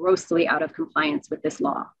are grossly out of compliance with this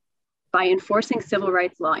law. By enforcing civil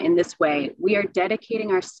rights law in this way, we are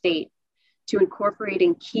dedicating our state to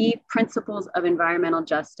incorporating key principles of environmental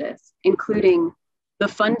justice, including the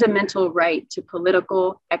fundamental right to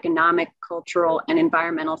political, economic, cultural, and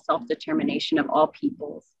environmental self-determination of all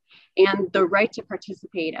peoples, and the right to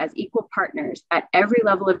participate as equal partners at every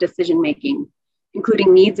level of decision-making,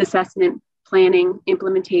 including needs assessment, planning,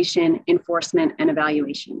 implementation, enforcement, and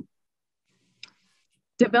evaluation.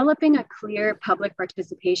 Developing a clear public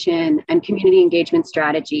participation and community engagement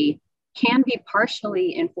strategy can be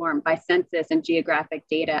partially informed by census and geographic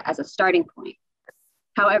data as a starting point.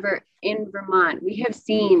 However, in Vermont, we have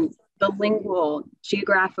seen the lingual,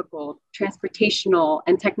 geographical, transportational,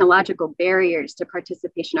 and technological barriers to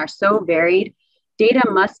participation are so varied, data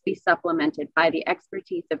must be supplemented by the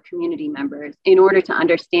expertise of community members in order to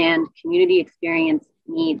understand community experience,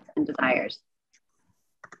 needs, and desires.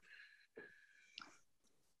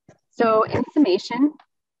 So in summation,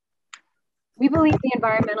 we believe the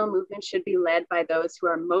environmental movement should be led by those who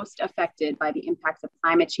are most affected by the impacts of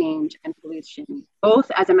climate change and pollution,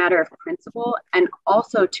 both as a matter of principle and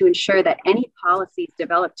also to ensure that any policies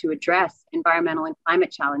developed to address environmental and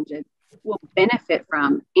climate challenges will benefit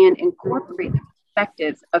from and incorporate the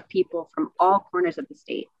perspectives of people from all corners of the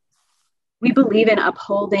state. We believe in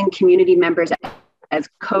upholding community members as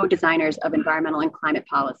co-designers of environmental and climate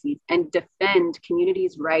policies and defend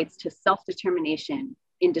communities' rights to self-determination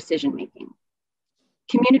in decision-making.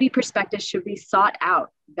 Community perspectives should be sought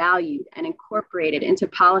out, valued, and incorporated into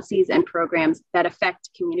policies and programs that affect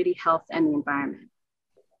community health and the environment.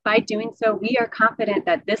 By doing so, we are confident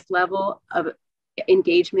that this level of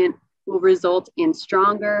engagement will result in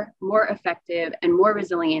stronger, more effective, and more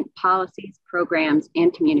resilient policies, programs,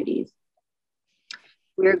 and communities.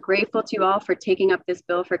 We're grateful to you all for taking up this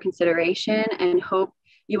bill for consideration and hope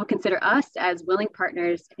you will consider us as willing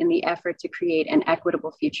partners in the effort to create an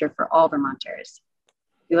equitable future for all Vermonters.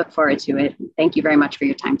 We look forward to it. Thank you very much for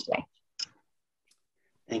your time today.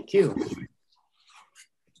 Thank you.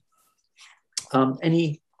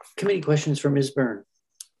 Any committee questions for Ms. Byrne?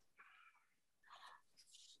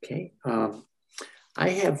 Okay. I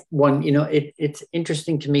have one, it's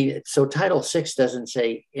interesting to me. So Title VI doesn't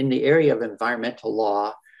say in the area of environmental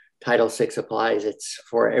law, Title VI applies. It's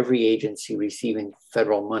for every agency receiving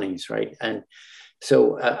federal monies, right? And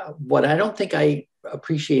so what I don't think I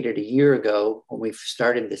appreciated a year ago when we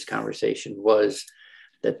started this conversation was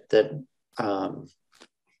that the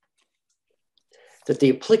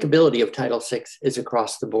applicability of Title VI is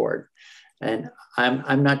across the board. And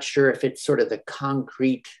I'm not sure if it's sort of the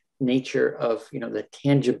concrete nature of, the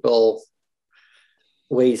tangible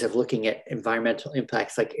ways of looking at environmental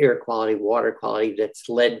impacts like air quality, water quality, that's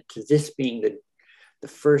led to this being the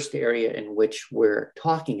first area in which we're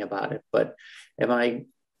talking about it. But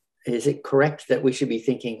is it correct that we should be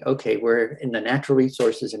thinking, okay, we're in the Natural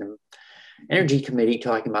Resources and Energy Committee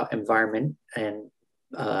talking about environment and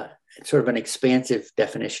sort of an expansive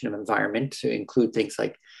definition of environment to include things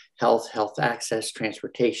like health access,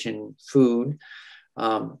 transportation, food,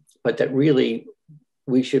 but that really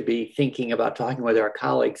we should be thinking about talking with our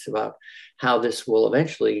colleagues about how this will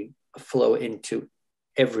eventually flow into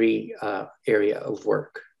every area of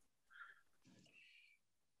work.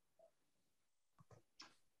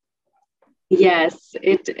 Yes,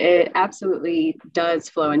 it absolutely does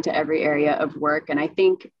flow into every area of work. And I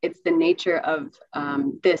think it's the nature of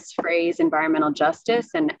this phrase, environmental justice,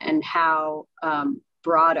 and how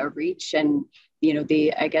broad a reach. And,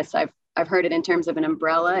 I guess I've heard it in terms of an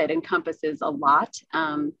umbrella. It encompasses a lot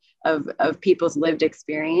of people's lived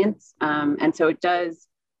experience. And so it does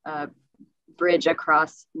bridge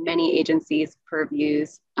across many agencies'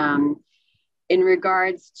 purviews. In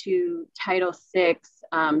regards to Title VI,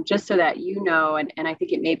 just so that you know, and I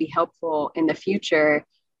think it may be helpful in the future,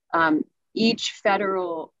 each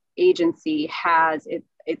federal agency has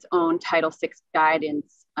its own Title VI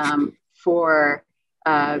guidance for,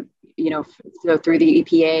 so through the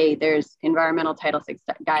EPA, there's environmental Title VI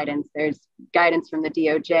guidance, there's guidance from the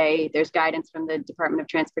DOJ, there's guidance from the Department of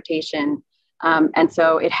Transportation. And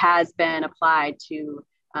so it has been applied to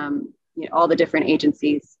all the different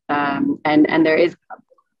agencies, and there is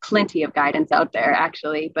plenty of guidance out there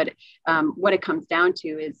actually, but what it comes down to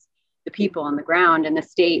is the people on the ground, and the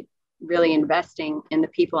state really investing in the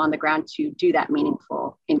people on the ground to do that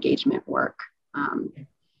meaningful engagement work.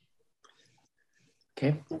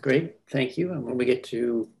 Okay, great, thank you. And when we get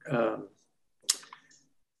to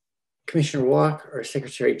Commissioner Walk or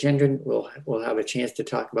Secretary Gendron, we'll have a chance to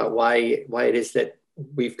talk about why it is that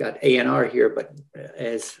we've got A&R here, but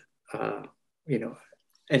as you know,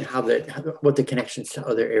 and what the connections to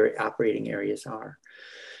other operating areas are.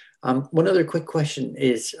 One other quick question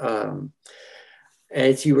is,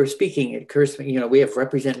 as you were speaking, it occurs to me, we have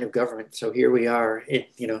representative government. So here we are,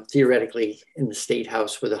 theoretically in the State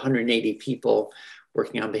House with 180 people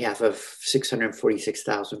working on behalf of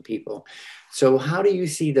 646,000 people. So how do you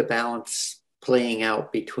see the balance playing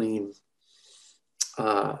out between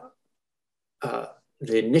the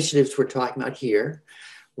initiatives we're talking about here,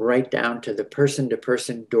 right down to the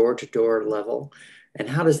person-to-person, door-to-door level? And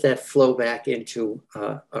how does that flow back into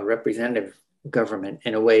a representative government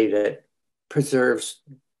in a way that preserves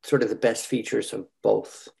sort of the best features of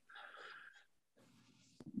both?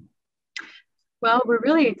 Well, we're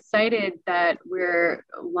really excited that we're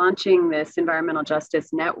launching this Environmental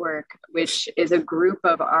Justice Network, which is a group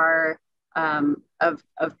of our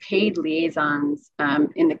of paid liaisons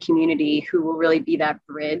in the community who will really be that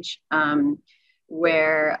bridge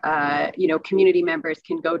where community members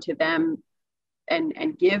can go to them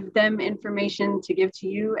and give them information to give to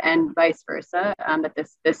you, and vice versa, that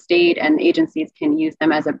the state and agencies can use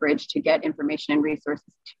them as a bridge to get information and resources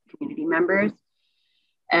to community members.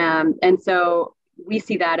 And so we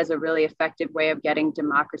see that as a really effective way of getting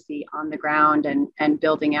democracy on the ground and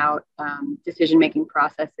building out decision-making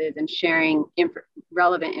processes and sharing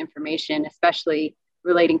relevant information, especially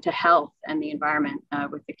relating to health and the environment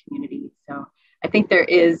with the community. So I think there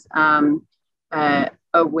is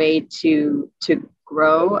a way to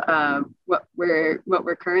grow what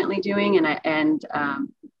we're currently doing, and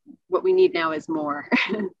what we need now is more.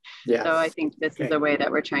 Yeah. So I think this is a way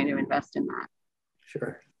that we're trying to invest in that.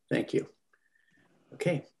 Sure, thank you.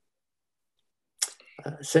 Okay,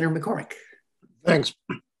 Senator McCormick. Thanks.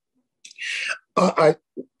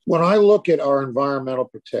 When I look at our environmental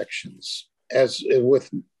protections, as with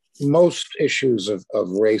most issues of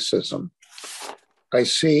racism, I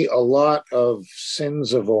see a lot of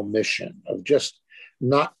sins of omission, of just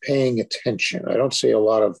not paying attention. I don't see a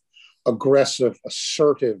lot of aggressive,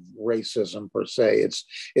 assertive racism per se.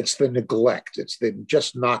 It's the neglect. It's the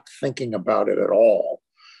just not thinking about it at all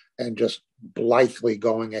and just blithely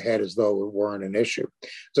going ahead as though it weren't an issue.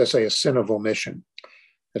 As I say, a sin of omission.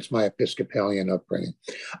 That's my Episcopalian upbringing.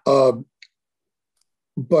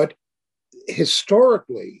 But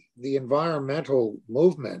historically, the environmental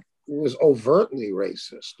movement was overtly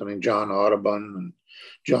racist. I mean, John Audubon and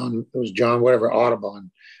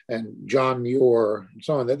Audubon and John Muir and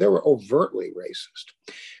so on, that they were overtly racist.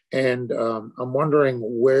 And I'm wondering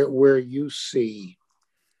where you see,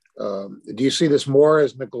 do you see this more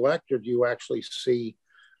as neglect, or do you actually see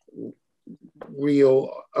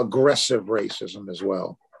real aggressive racism as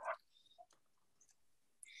well?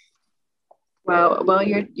 Well,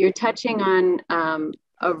 you're touching on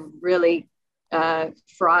a really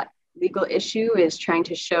fraught legal issue, is trying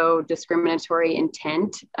to show discriminatory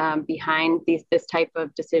intent behind this type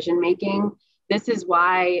of decision making. This is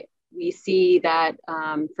why we see that,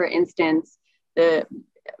 for instance, the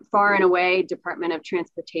far and away Department of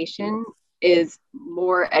Transportation is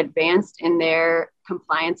more advanced in their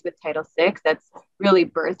compliance with Title VI. That's really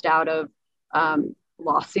birthed out of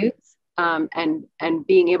lawsuits and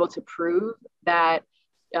being able to prove that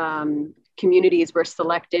communities were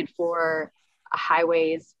selected for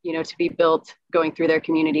highways, to be built going through their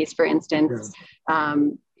communities, for instance,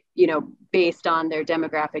 based on their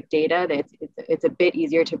demographic data. It's a bit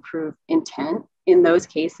easier to prove intent in those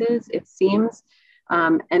cases, it seems.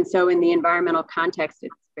 And so in the environmental context,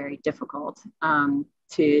 it's very difficult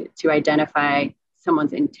to identify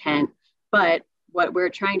someone's intent. But what we're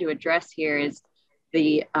trying to address here is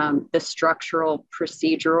the structural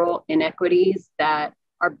procedural inequities that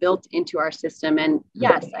are built into our system. And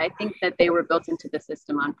yes, I think that they were built into the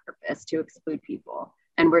system on purpose to exclude people.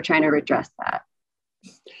 And we're trying to redress that.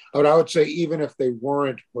 But I would say, even if they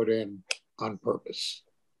weren't put in on purpose,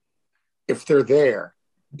 if they're there,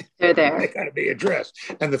 they got to be addressed.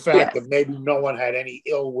 And the fact that maybe no one had any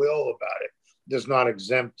ill will about it does not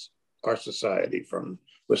exempt our society from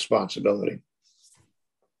responsibility.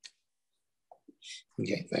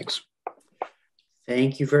 Okay, thanks.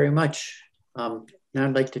 Thank you very much. Now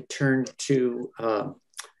I'd like to turn to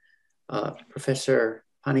Professor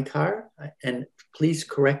Panikar, and please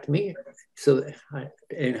correct me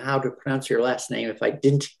in how to pronounce your last name if I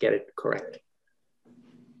didn't get it correct.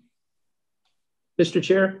 Mr.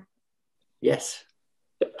 Chair, Yes.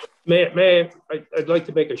 I'd like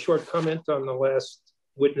to make a short comment on the last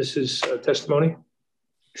witness's testimony.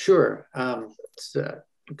 Sure.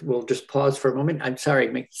 We'll just pause for a moment. I'm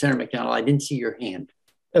sorry, Senator McDonald, I didn't see your hand.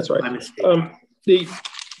 That's right. My mistake.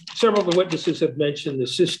 Several of the witnesses have mentioned the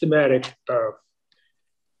systematic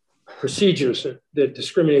procedures that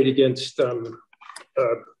discriminate against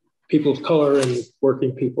people of color and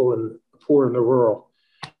working people and poor and the rural.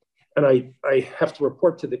 And I have to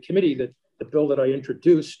report to the committee that the bill that I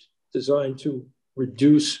introduced, designed to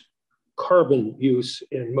reduce carbon use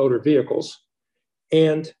in motor vehicles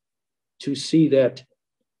and to see that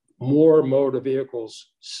more motor vehicles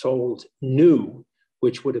sold new,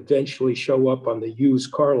 which would eventually show up on the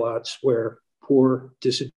used car lots where poor,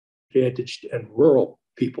 disadvantaged, and rural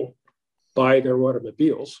people buy their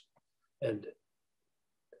automobiles, and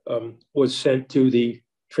was sent to the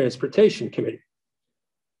Transportation Committee.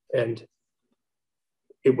 And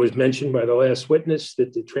it was mentioned by the last witness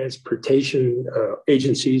that the transportation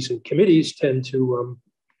agencies and committees tend to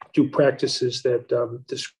do practices that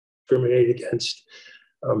discriminate against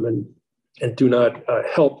and do not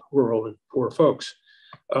help rural and poor folks.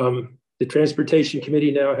 The Transportation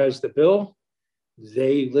Committee now has the bill.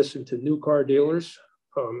 They listen to new car dealers.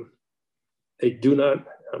 They do not,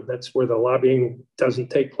 that's where the lobbying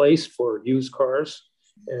doesn't take place for used cars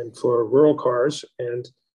and for rural cars. And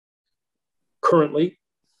currently,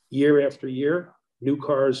 year after year, new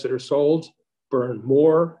cars that are sold burn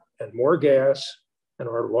more and more gas and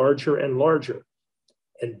are larger and larger.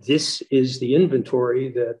 And this is the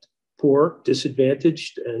inventory that poor,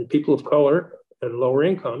 disadvantaged, and people of color and lower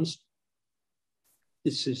incomes,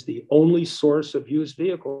 this is the only source of used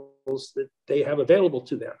vehicles that they have available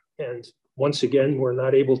to them. And once again, we're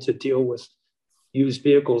not able to deal with used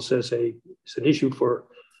vehicles as an issue for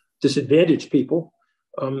disadvantaged people.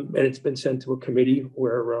 And it's been sent to a committee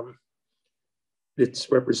where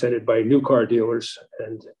it's represented by new car dealers,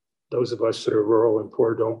 and those of us that are rural and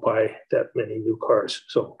poor don't buy that many new cars.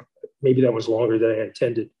 So maybe that was longer than I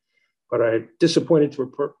intended, but I'm disappointed to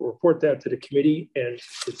report that to the committee. And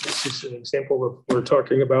this is an example of we're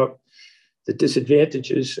talking about the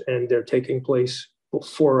disadvantages, and they're taking place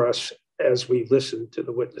before us as we listen to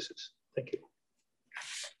the witnesses. Thank you.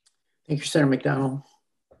 Thank you, Senator McDonald.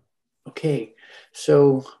 Okay,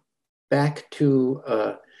 so back to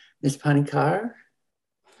Ms. Panikar.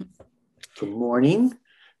 Good morning.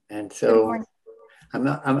 And so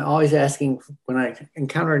I'm always asking when I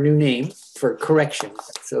encounter a new name for correction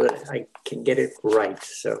so that I can get it right.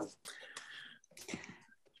 So.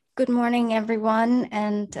 Good morning, everyone.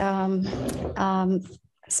 And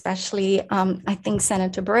especially, I think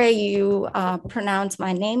Senator Bray, you pronounced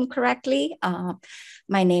my name correctly.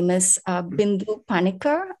 My name is Bindu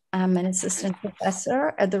Panikar. I'm an assistant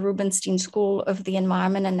professor at the Rubenstein School of the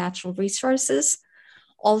Environment and Natural Resources,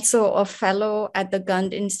 also a fellow at the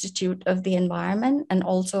Gund Institute of the Environment, and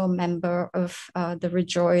also a member of the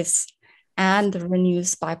Rejoice and the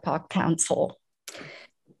Renews BIPOC Council.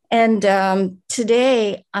 And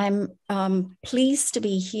today I'm pleased to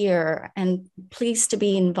be here and pleased to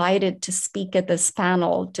be invited to speak at this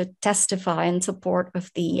panel to testify in support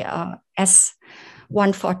of the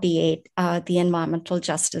S.148, the Environmental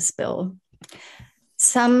Justice Bill.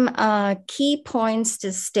 Some key points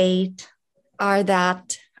to state are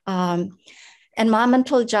that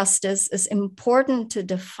environmental justice is important to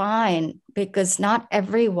define because not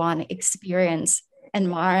everyone experiences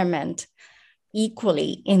environment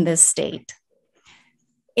equally in this state.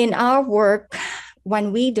 In our work,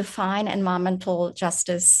 when we define environmental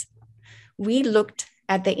justice, we looked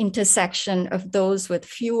at the intersection of those with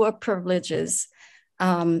fewer privileges,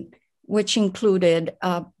 which included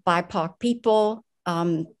BIPOC people,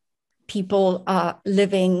 people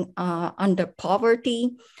living under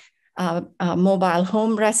poverty, mobile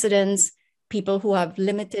home residents, people who have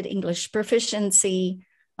limited English proficiency,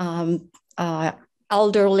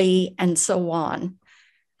 elderly, and so on.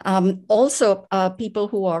 Also, people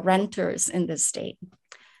who are renters in the state.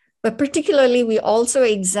 But particularly, we also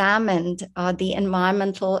examined the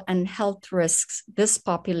environmental and health risks this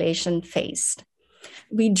population faced.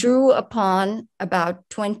 We drew upon about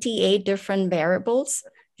 28 different variables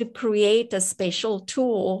to create a spatial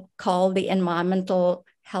tool called the Environmental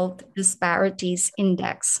Health Disparities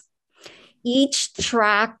Index. Each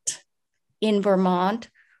tract in Vermont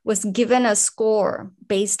was given a score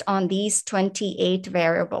based on these 28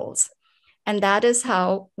 variables. And that is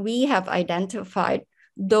how we have identified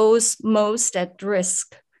those most at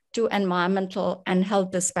risk to environmental and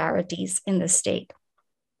health disparities in the state.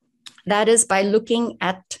 That is by looking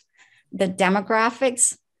at the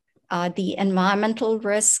demographics, the environmental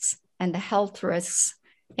risks, and the health risks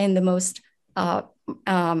in the most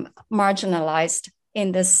marginalized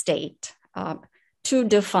in the state to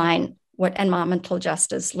define what environmental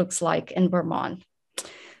justice looks like in Vermont.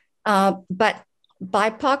 But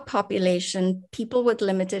BIPOC population, people with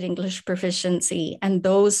limited English proficiency, and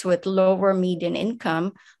those with lower median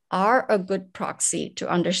income are a good proxy to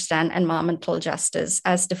understand environmental justice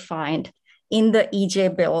as defined in the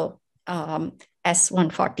EJ Bill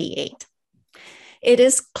S.148. It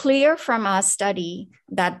is clear from our study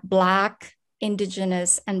that Black,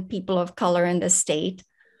 Indigenous, and people of color in the state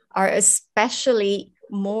are especially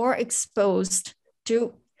more exposed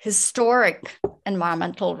to historic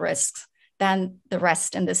environmental risks than the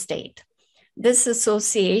rest in the state. This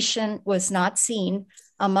association was not seen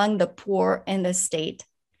among the poor in the state,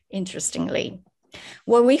 interestingly.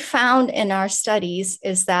 What we found in our studies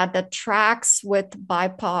is that the tracks with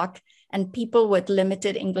BIPOC and people with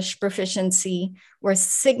limited English proficiency were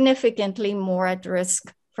significantly more at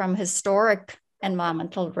risk from historic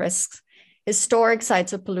environmental risks, historic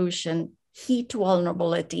sites of pollution, heat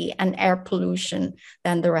vulnerability, and air pollution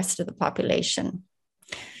than the rest of the population.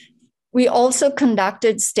 We also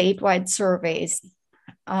conducted statewide surveys.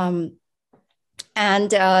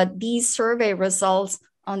 These survey results,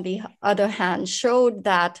 on the other hand, showed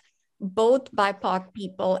that both BIPOC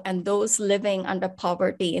people and those living under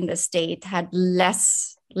poverty in the state had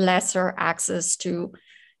lesser access to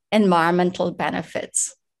environmental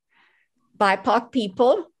benefits. BIPOC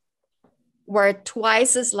people were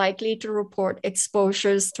twice as likely to report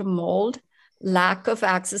exposures to mold, lack of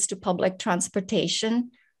access to public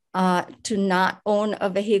transportation, to not own a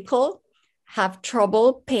vehicle, have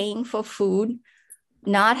trouble paying for food,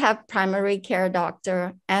 not have primary care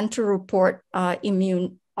doctor, and to report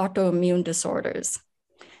autoimmune disorders.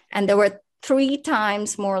 And they were 3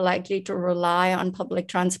 times more likely to rely on public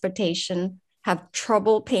transportation, have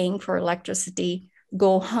trouble paying for electricity,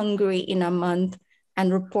 go hungry in a month,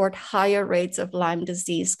 and report higher rates of Lyme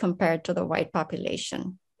disease compared to the white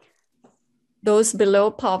population. Those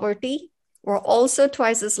below poverty were also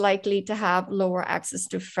twice as likely to have lower access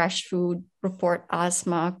to fresh food, report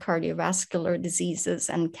asthma, cardiovascular diseases,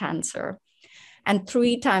 and cancer, and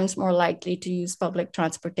 3 times more likely to use public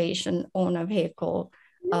transportation, own a vehicle,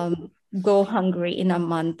 go hungry in a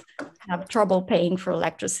month, have trouble paying for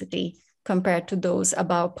electricity compared to those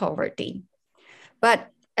above poverty. But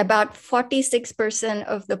about 46%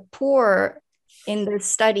 of the poor in the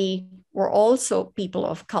study were also people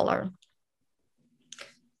of color.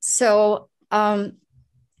 So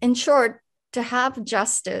in short, to have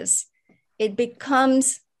justice, it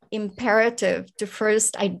becomes imperative to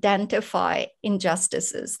first identify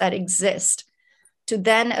injustices that exist, to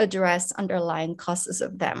then address underlying causes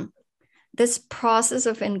of them. This process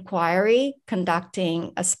of inquiry,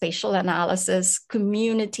 conducting a spatial analysis,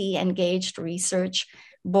 community-engaged research,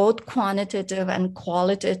 both quantitative and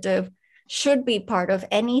qualitative, should be part of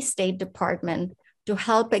any state department to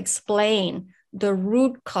help explain the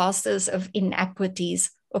root causes of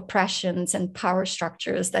inequities, oppressions, and power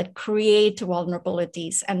structures that create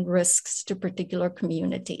vulnerabilities and risks to particular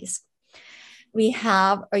communities. We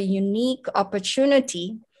have a unique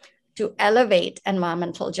opportunity to elevate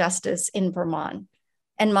environmental justice in Vermont.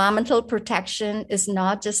 Environmental protection is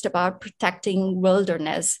not just about protecting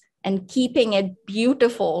wilderness and keeping it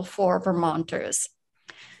beautiful for Vermonters.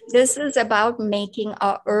 This is about making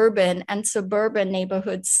our urban and suburban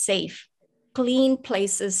neighborhoods safe, clean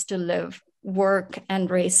places to live, work, and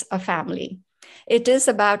raise a family. It is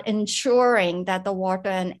about ensuring that the water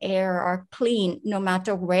and air are clean no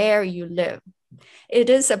matter where you live. It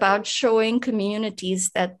is about showing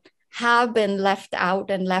communities that have been left out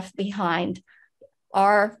and left behind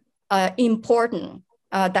are important,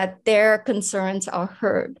 that their concerns are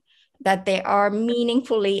heard, that they are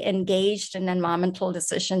meaningfully engaged in environmental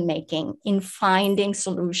decision-making, in finding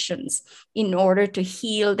solutions in order to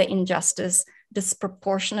heal the injustice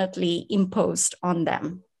disproportionately imposed on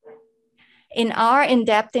them. In our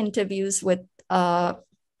in-depth interviews with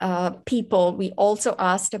people, we also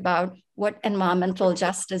asked about what environmental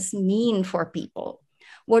justice mean for people.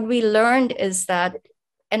 What we learned is that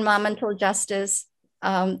environmental justice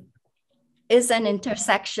is an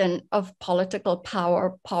intersection of political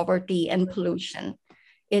power, poverty, and pollution.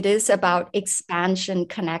 It is about expansion,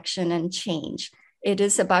 connection, and change. It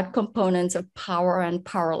is about components of power and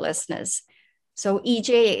powerlessness. So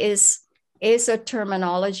EJ is a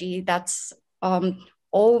terminology that's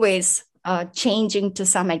always changing to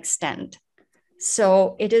some extent.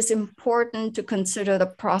 So it is important to consider the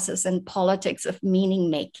process and politics of meaning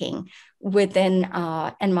making within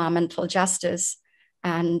environmental justice,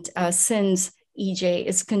 and since EJ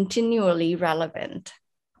is continually relevant.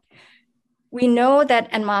 We know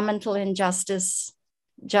that environmental justice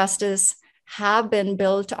have been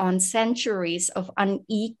built on centuries of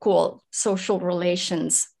unequal social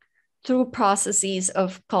relations through processes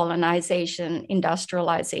of colonization,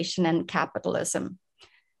 industrialization, and capitalism.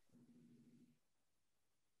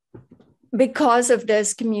 Because of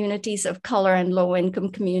this, communities of color and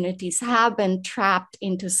low-income communities have been trapped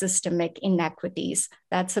into systemic inequities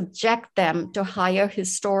that subject them to higher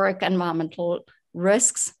historic environmental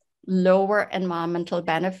risks, lower environmental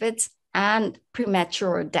benefits, and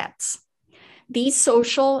premature deaths. These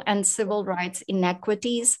social and civil rights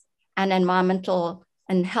inequities and environmental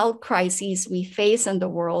and health crises we face in the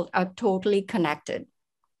world are totally connected.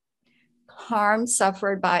 Harms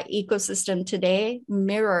suffered by ecosystem today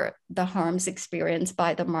mirror the harms experienced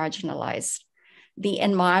by the marginalized. The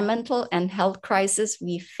environmental and health crisis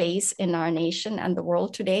we face in our nation and the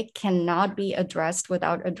world today cannot be addressed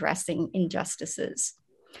without addressing injustices.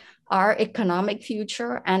 Our economic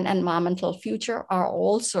future and environmental future are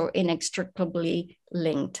also inextricably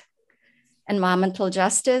linked. Environmental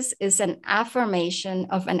justice is an affirmation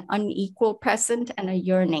of an unequal present and a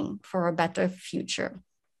yearning for a better future.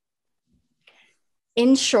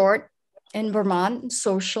 In short, in Vermont,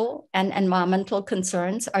 social and environmental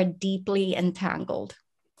concerns are deeply entangled.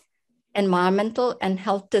 Environmental and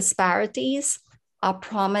health disparities are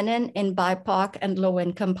prominent in BIPOC and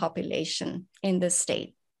low-income population in the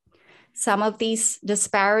state. Some of these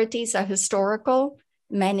disparities are historical.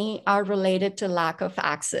 Many are related to lack of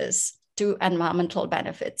access to environmental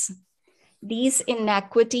benefits. These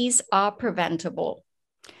inequities are preventable.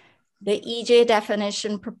 The EJ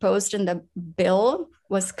definition proposed in the bill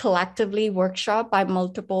was collectively workshopped by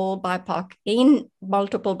multiple BIPOC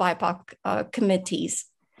committees,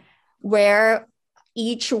 where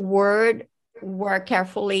each word were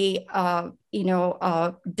carefully,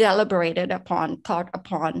 deliberated upon, thought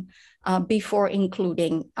upon, before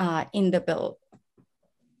including in the bill.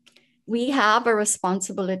 We have a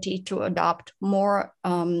responsibility to adopt more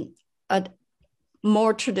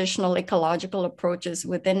traditional ecological approaches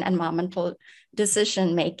within environmental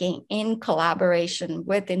decision-making in collaboration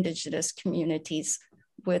with Indigenous communities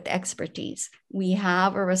with expertise. We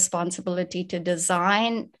have a responsibility to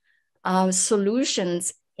design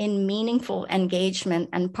solutions in meaningful engagement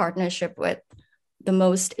and partnership with the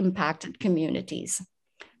most impacted communities.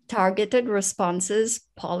 Targeted responses,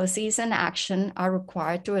 policies, and action are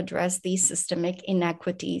required to address these systemic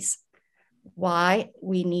inequities. Why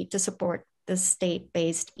we need to support the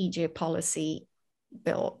state-based EJ policy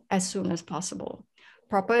bill as soon as possible.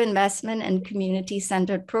 Proper investment in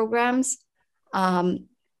community-centered programs can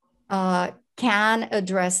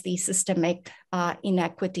address these systemic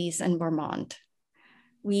inequities in Vermont.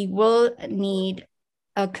 We will need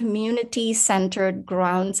a community-centered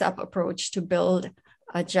grounds-up approach to build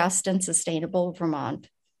a just and sustainable Vermont.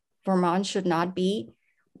 Vermont should not be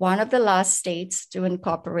one of the last states to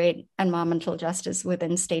incorporate environmental justice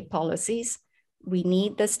within state policies. We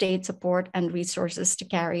need the state support and resources to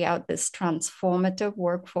carry out this transformative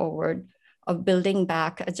work forward of building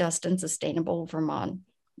back a just and sustainable Vermont.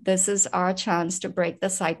 This is our chance to break the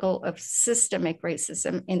cycle of systemic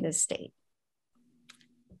racism in this state.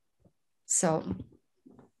 So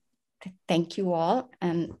thank you all,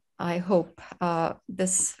 and I hope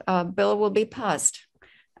this bill will be passed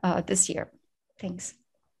this year. Thanks.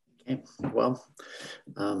 Okay. Well,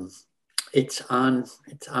 it's on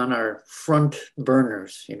our front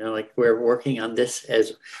burners. Like we're working on this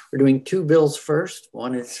as we're doing two bills first.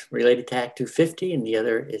 One is related to Act 250, and the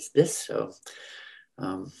other is this. So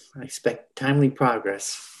I expect timely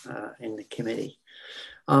progress in the committee.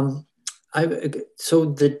 So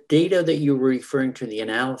the data that you were referring to, the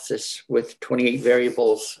analysis with 28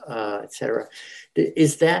 variables, et cetera,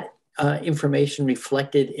 is that information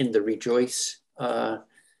reflected in the Rejoice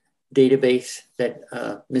database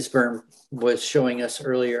that Ms. Byrne was showing us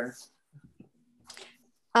earlier?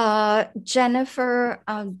 Jennifer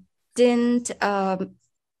didn't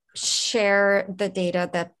share the data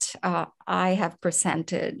that I have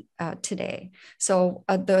presented today. So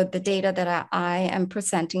the data that I am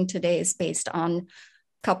presenting today is based on a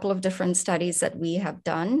couple of different studies that we have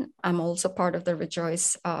done. I'm also part of the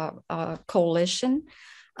Rejoice coalition.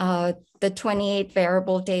 The 28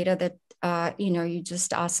 variable data that you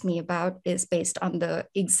just asked me about is based on the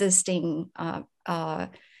existing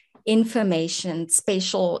information,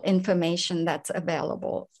 spatial information that's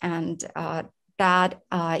available. And that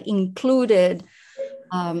included,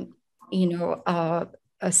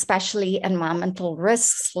 especially environmental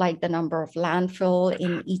risks like the number of landfill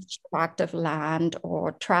in each tract of land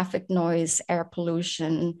or traffic noise, air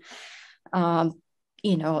pollution,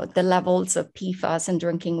 the levels of PFAS in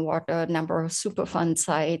drinking water, number of Superfund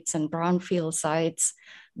sites and brownfield sites,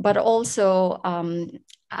 but also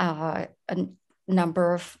a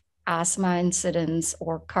number of asthma incidents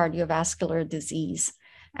or cardiovascular disease,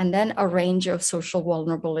 and then a range of social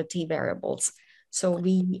vulnerability variables. So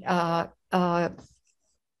we,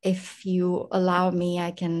 if you allow me,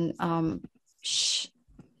 I can share.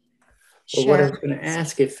 Well, what I was going to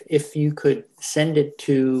ask, if you could send it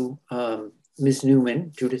to Ms.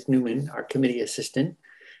 Newman, Judith Newman, our committee assistant,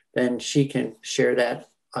 then she can share that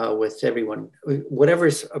with everyone, whatever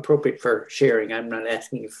is appropriate for sharing. I'm not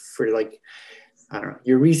asking you for, like, I don't know,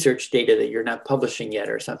 your research data that you're not publishing yet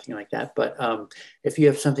or something like that. But if you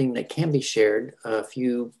have something that can be shared, if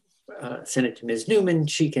you send it to Ms. Newman,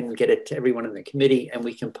 she can get it to everyone in the committee, and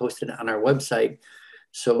we can post it on our website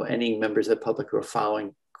so any members of the public who are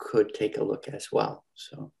following could take a look as well.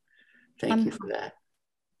 So thank you for that.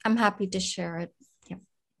 I'm happy to share it. Yeah.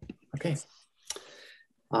 Okay.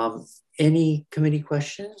 Any committee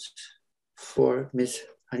questions for Ms.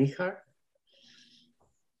 Hanikar?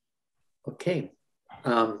 Okay.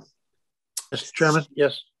 Mr. Chairman,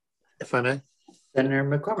 yes, if I may. Senator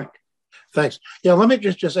McCormick. Thanks. Yeah, let me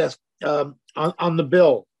just ask, on the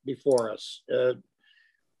bill before us,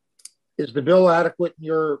 is the bill adequate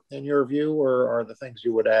in your view, or are there things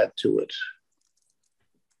you would add to it?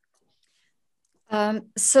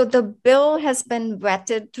 So the bill has been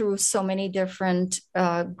vetted through so many different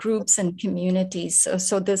groups and communities.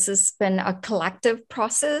 So this has been a collective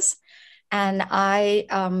process. And I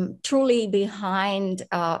truly behind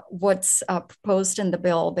what's proposed in the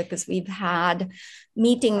bill, because we've had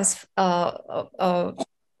meetings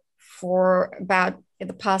for about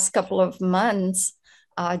the past couple of months,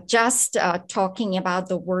 just talking about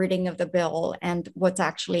the wording of the bill and what's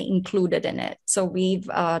actually included in it. So we've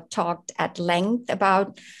talked at length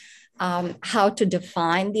about how to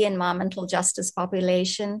define the environmental justice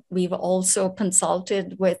population. We've also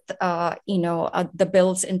consulted with, the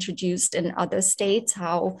bills introduced in other states,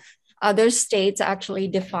 how other states actually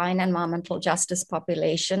define environmental justice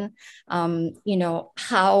population.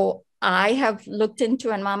 How I have looked into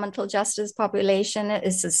environmental justice population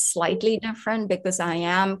is slightly different, because I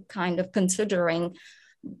am kind of considering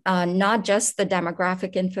not just the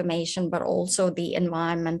demographic information, but also the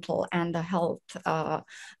environmental and the health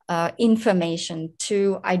information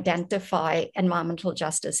to identify environmental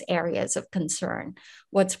justice areas of concern.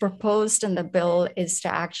 What's proposed in the bill is to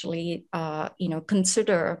actually,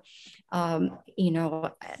 consider, the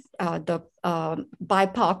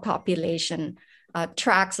BIPOC population,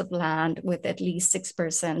 tracts of land with at least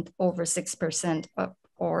 6%, over 6%,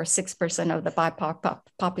 or 6% of the BIPOC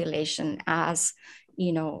population as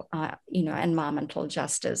environmental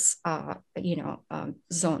justice,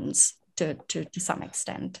 zones to some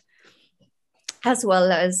extent, as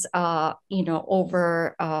well as,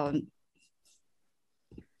 over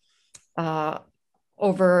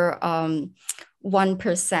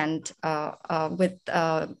 1% with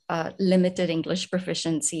limited English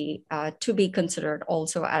proficiency to be considered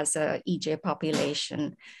also as a EJ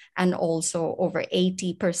population, and also over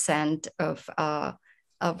 80% of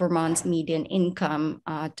Vermont's median income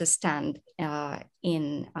to stand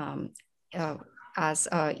in as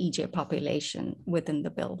a EJ population within the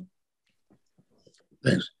bill.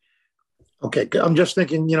 Thanks. Okay, I'm just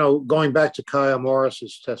thinking, going back to Kaya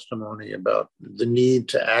Morris's testimony about the need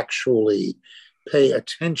to actually pay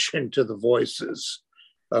attention to the voices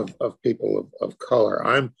of people of color.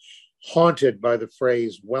 I'm haunted by the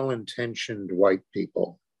phrase well-intentioned white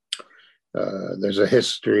people. There's a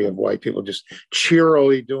history of white people just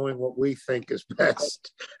cheerily doing what we think is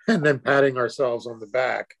best and then patting ourselves on the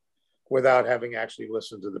back without having actually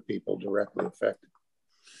listened to the people directly affected.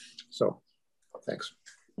 So, thanks.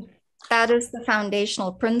 That is the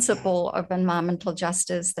foundational principle of environmental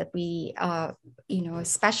justice, that we,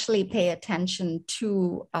 especially pay attention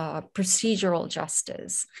to procedural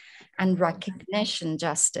justice and recognition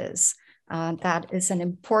justice. That is an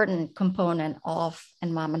important component of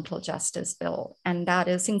environmental justice bill, and that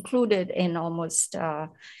is included in almost,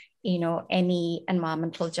 any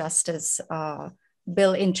environmental justice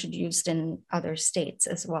bill introduced in other states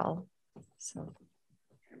as well. So.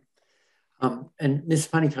 And Ms.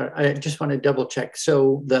 Panikar, I just want to double check.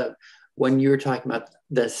 So when you're talking about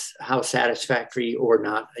this, how satisfactory or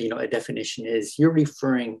not, a definition is, you're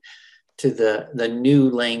referring to the new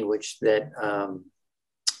language that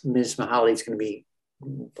Ms. Mahali is going to be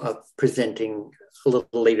presenting a little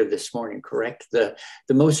later this morning, correct? The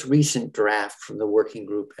most recent draft from the working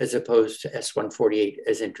group, as opposed to S.148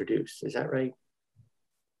 as introduced. Is that right?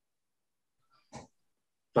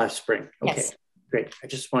 Last spring. Okay, yes. Great. I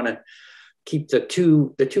just want to keep the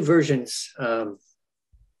two versions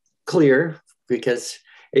clear, because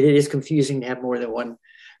it is confusing to have more than one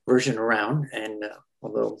version around. And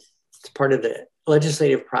although it's part of the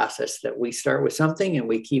legislative process that we start with something and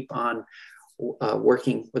we keep on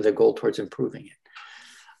working with a goal towards improving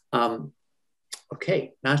it.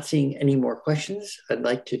 Okay, not seeing any more questions. I'd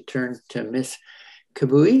like to turn to Ms.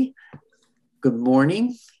 Kabui. Good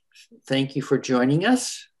morning. Thank you for joining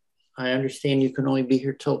us. I understand you can only be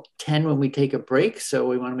here till 10 when we take a break, so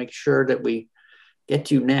we want to make sure that we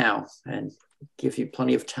get you now and give you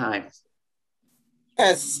plenty of time.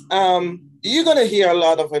 Yes, you're going to hear a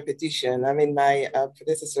lot of repetition. I mean, my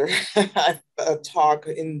predecessor talked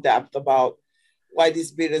in depth about why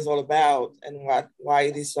this bill is all about and why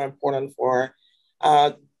it is so important for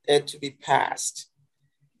it to be passed.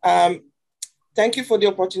 Thank you for the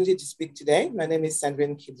opportunity to speak today. My name is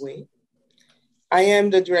Sandrine Kibwe. I am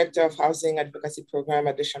the Director of Housing Advocacy Program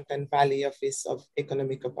at the Champlain Valley Office of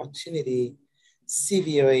Economic Opportunity,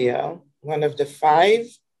 CVOEL, one of the 5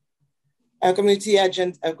 community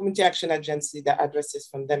action agency that addresses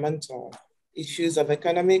fundamental issues of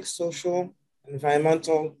economic, social,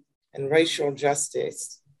 environmental, and racial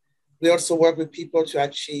justice. We also work with people to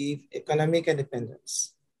achieve economic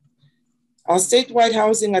independence. Our statewide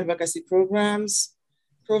housing advocacy programs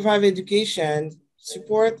provide education,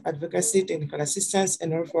 support, advocacy, technical assistance,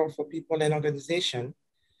 and referral for people and organizations.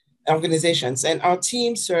 And our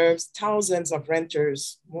team serves thousands of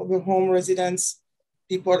renters, mobile home residents,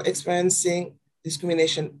 people experiencing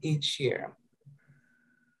discrimination each year.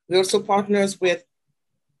 We also partners with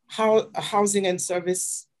housing and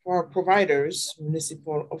service for providers,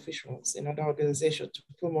 municipal officials, and other organizations to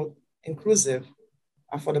promote inclusive,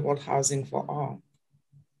 affordable housing for all.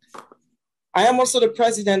 I am also the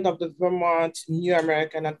president of the Vermont New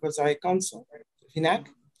American Advisory Council, VNAC,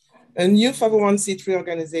 a new 501c3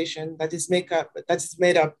 organization that is made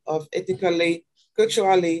up of ethnically,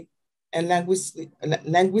 culturally, and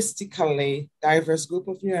linguistically diverse group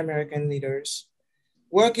of New American leaders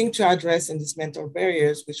working to address and dismantle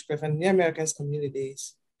barriers which prevent New American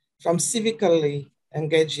communities from civically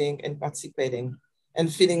engaging and participating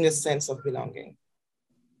and feeling a sense of belonging.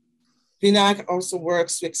 VNAC also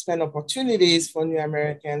works to expand opportunities for New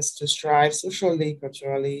Americans to strive socially,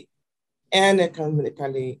 culturally, and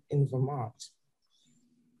economically in Vermont.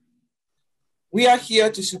 We are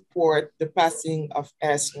here to support the passing of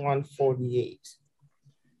S.148.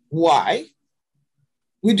 Why?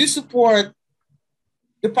 We do support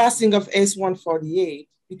the passing of S.148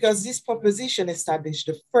 because this proposition established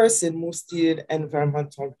the first and most needed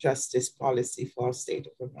environmental justice policy for our state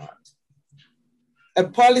of Vermont. A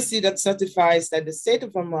policy that certifies that the state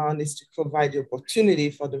of Vermont is to provide the opportunity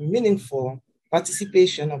for the meaningful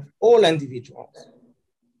participation of all individuals,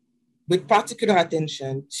 with particular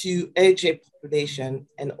attention to aging population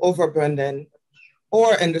and overburdened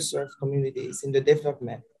or underserved communities in the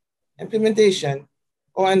development, implementation,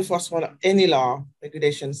 or enforcement of any law,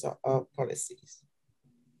 regulations, or policies.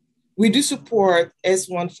 We do support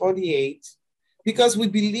S.148 because we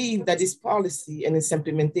believe that this policy and its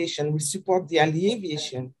implementation will support the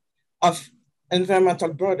alleviation of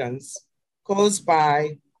environmental burdens caused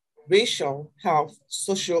by racial, health,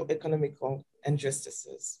 socio-economical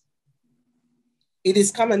injustices. It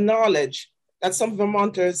is common knowledge that some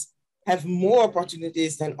Vermonters have more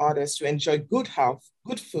opportunities than others to enjoy good health,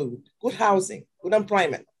 good food, good housing, good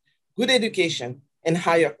employment, good education, and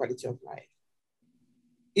higher quality of life.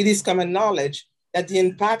 It is common knowledge that the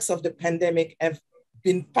impacts of the pandemic have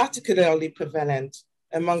been particularly prevalent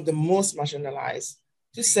among the most marginalized,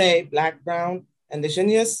 to say Black, Brown,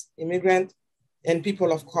 Indigenous, immigrant, and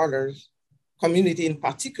people of color community in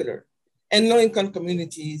particular, and low-income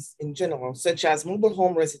communities in general, such as mobile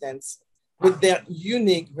home residents with their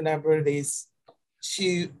unique vulnerabilities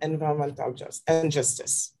to environmental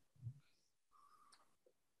injustice.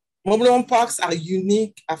 Mobile home parks are a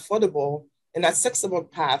unique, affordable, and accessible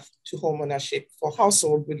path to homeownership for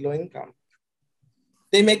households with low income.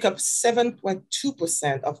 They make up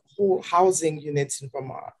 7.2% of whole housing units in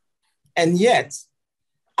Vermont. And yet,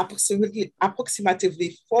 approximately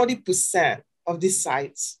 40% of these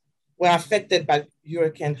sites were affected by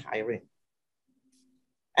Hurricane Irene.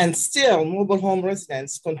 And still, mobile home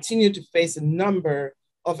residents continue to face a number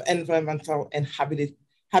of environmental and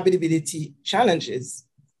habitability challenges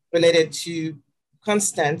related to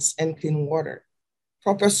constant and clean water,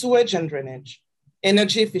 proper sewage and drainage,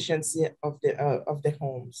 energy efficiency of the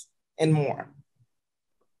homes, and more.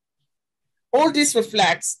 All this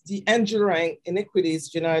reflects the enduring inequities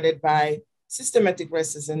generated by systematic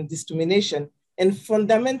racism, discrimination, and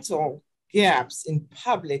fundamental gaps in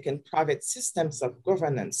public and private systems of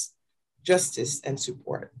governance justice, and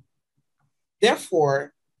support.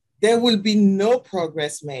 Therefore, there will be no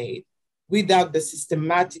progress made without the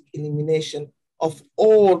systematic elimination of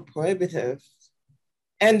all prohibitive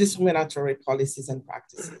and discriminatory policies and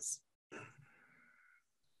practices.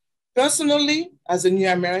 Personally, as a New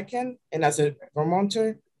American and as a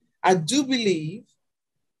Vermonter, I do believe,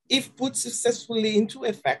 if put successfully into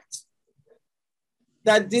effect,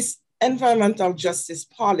 that this environmental justice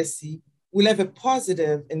policy will have a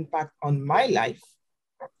positive impact on my life,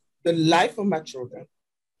 the life of my children,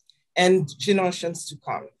 and generations to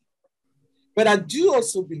come. But I do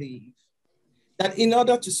also believe that in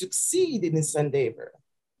order to succeed in this endeavor,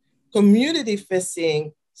 community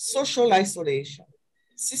facing social isolation,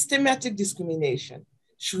 systematic discrimination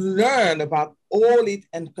should learn about all it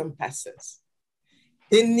encompasses.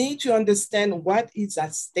 They need to understand what is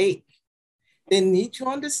at stake. They need to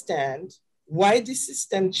understand why this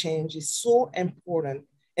system change is so important,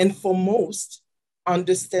 and for most,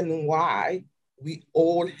 understand why we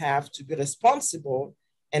all have to be responsible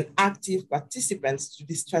and active participants to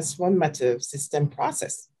this transformative system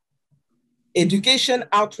process. Education,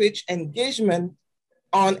 outreach, engagement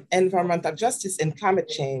on environmental justice and climate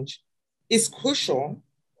change is crucial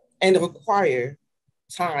and require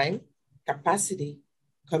time, capacity,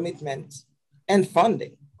 commitment, and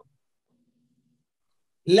funding.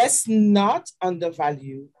 Let's not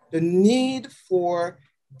undervalue the need for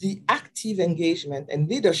the active engagement and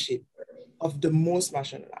leadership of the most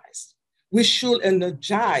marginalized. We should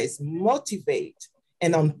energize, motivate,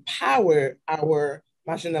 and empower our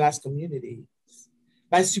marginalized communities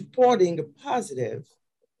by supporting a positive,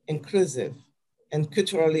 inclusive, and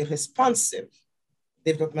culturally responsive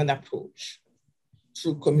development approach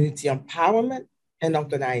through community empowerment and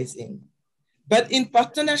organizing, but in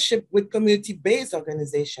partnership with community-based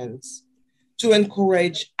organizations to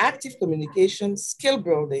encourage active communication, skill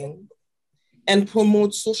building, and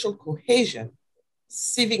promote social cohesion,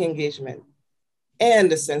 civic engagement,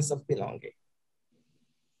 and a sense of belonging.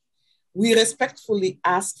 We respectfully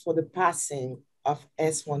ask for the passing of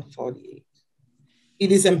S.148.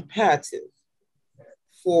 It is imperative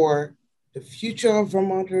for the future of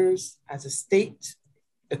Vermonters as a state,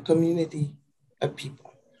 a community, a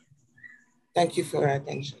people. Thank you for your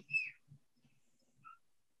attention.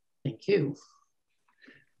 Thank you.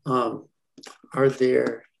 Are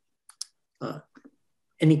there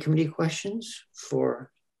any committee questions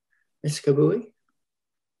for Ms. Kabui?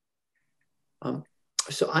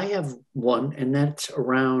 So I have one, and that's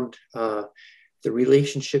around the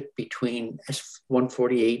relationship between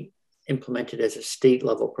S.148 implemented as a state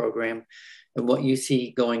level program and what you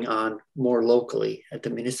see going on more locally at the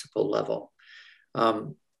municipal level.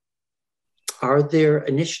 Are there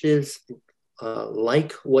initiatives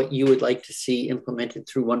like what you would like to see implemented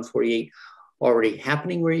through 148 already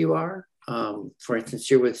happening where you are? For instance,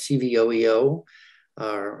 you're with CVOEO.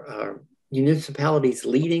 Are municipalities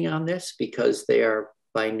leading on this because they are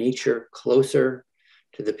by nature closer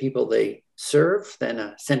to the people they serve than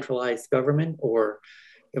a centralized government? Or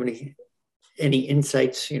any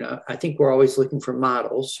insights? You know, I think we're always looking for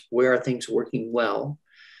models. Where are things working well,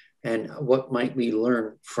 and what might we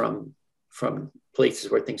learn from places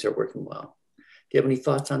where things are working well? Do you have any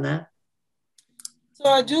thoughts on that? So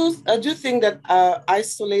I do think that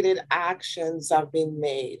isolated actions have been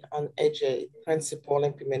made on EDGE principle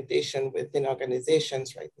implementation within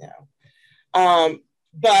organizations right now.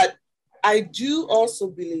 But I do also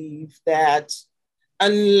believe that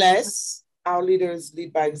unless our leaders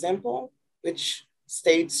lead by example, which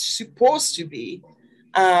states supposed to be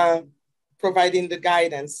providing the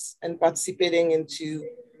guidance and participating into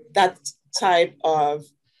that type of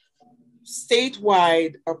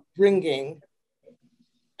statewide upbringing,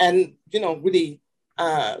 and really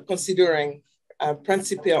considering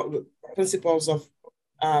principles of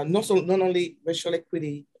not only racial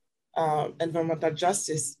equity, environmental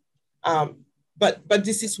justice, but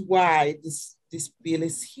this is why this bill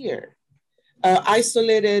is here.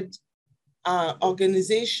 Isolated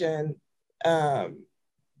organization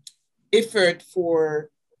effort for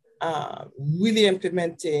really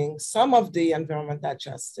implementing some of the environmental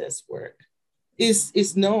justice work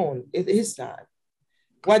is known. It is not.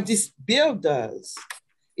 What this bill does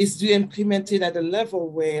is to implement it at a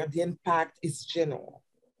level where the impact is general,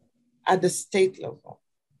 at the state level.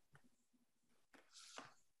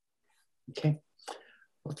 Okay.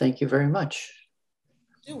 Well, thank you very much.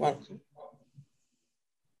 You're welcome.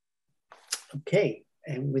 Okay.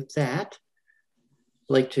 And with that,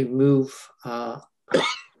 I'd like to move to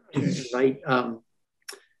invite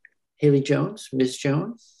Haley Jones, Ms.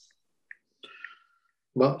 Jones.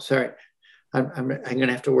 Well, sorry. I'm going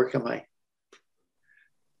to have to work on my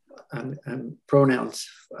pronouns.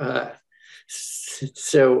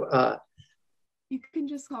 You can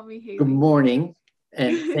just call me Haley. Good morning,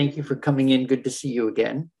 and thank you for coming in. Good to see you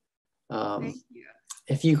again. Thank you.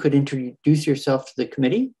 If you could introduce yourself to the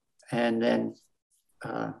committee, and then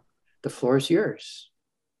the floor is yours.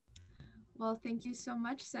 Well, thank you so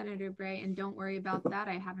much, Senator Bray, and don't worry about that.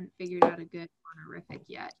 I haven't figured out a good honorific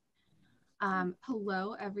yet.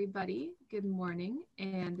 Hello, everybody. Good morning,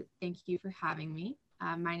 and thank you for having me.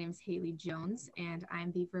 My name is Haley Jones, and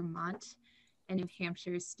I'm the Vermont and New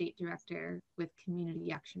Hampshire State Director with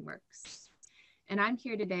Community Action Works. And I'm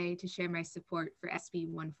here today to share my support for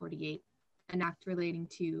S.148, an act relating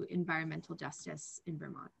to environmental justice in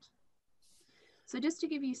Vermont. So just to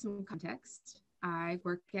give you some context, I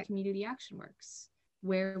work at Community Action Works,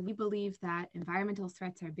 where we believe that environmental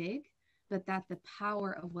threats are big, but that the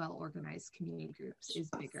power of well-organized community groups is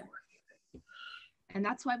bigger. And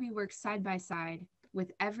that's why we work side by side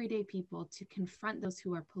with everyday people to confront those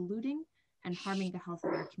who are polluting and harming the health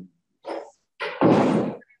of our communities.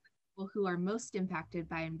 People who are most impacted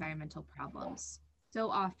by environmental problems, so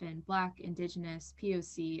often Black, Indigenous,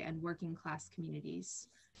 POC, and working class communities,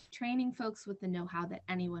 training folks with the know-how that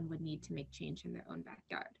anyone would need to make change in their own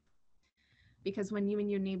backyard. Because when you and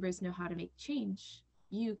your neighbors know how to make change,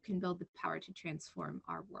 you can build the power to transform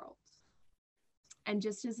our world. And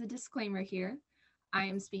just as a disclaimer here, I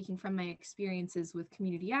am speaking from my experiences with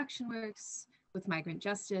Community Action Works, with migrant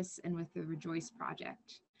justice, and with the Rejoice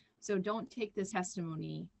Project. So don't take this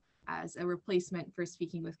testimony as a replacement for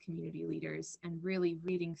speaking with community leaders and really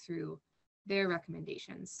reading through their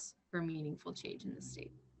recommendations for meaningful change in the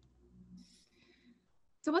state.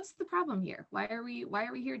 So what's the problem here? Why are we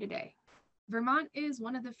here today? Vermont is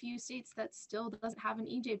one of the few states that still doesn't have an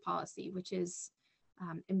EJ policy, which is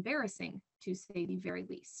embarrassing to say the very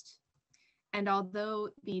least. And although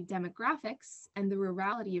the demographics and the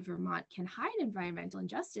rurality of Vermont can hide environmental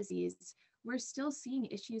injustices, we're still seeing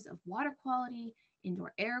issues of water quality,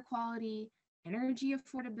 indoor air quality, energy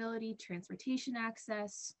affordability, transportation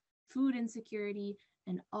access, food insecurity,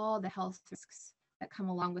 and all the health risks that come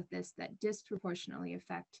along with this that disproportionately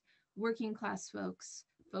affect working class folks,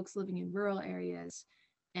 folks living in rural areas,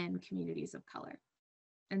 and communities of color.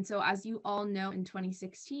 And so as you all know, in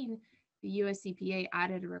 2016, the US EPA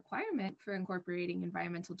added a requirement for incorporating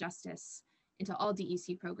environmental justice into all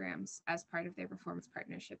DEC programs as part of their Performance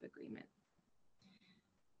Partnership Agreement.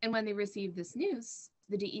 And when they received this news,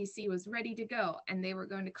 the DEC was ready to go, and they were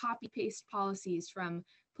going to copy paste policies from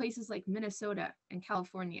places like Minnesota and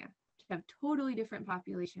California to have totally different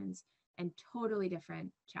populations and totally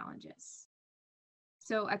different challenges.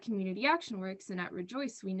 So at Community Action Works and at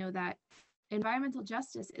Rejoice, we know that environmental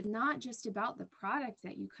justice is not just about the product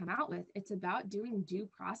that you come out with, it's about doing due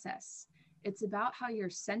process. It's about how you're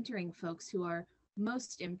centering folks who are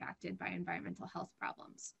most impacted by environmental health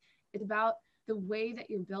problems. It's about the way that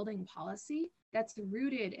you're building policy that's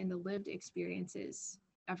rooted in the lived experiences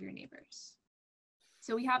of your neighbors.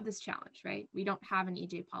 So we have this challenge, right? We don't have an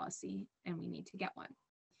EJ policy and we need to get one.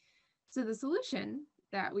 So the solution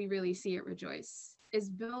that we really see at Rejoice is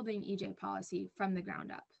building EJ policy from the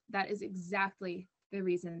ground up. That is exactly the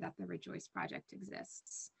reason that the Rejoice Project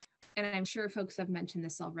exists. And I'm sure folks have mentioned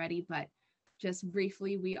this already, but just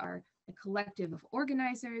briefly, we are a collective of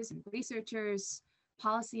organizers and researchers,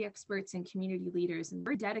 policy experts, and community leaders, and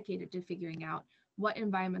we're dedicated to figuring out what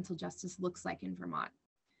environmental justice looks like in Vermont.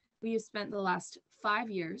 We have spent the last 5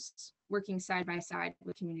 years working side by side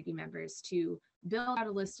with community members to build out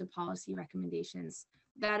a list of policy recommendations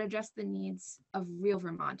that address the needs of real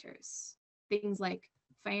Vermonters. Things like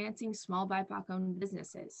financing small BIPOC-owned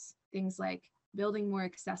businesses, things like building more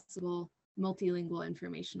accessible multilingual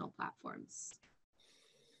informational platforms.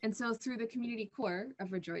 And so through the community core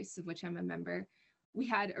of Rejoice, of which I'm a member, we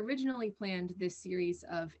had originally planned this series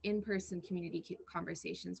of in-person community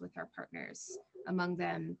conversations with our partners, among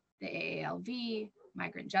them the AALV,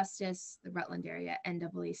 Migrant Justice, the Rutland Area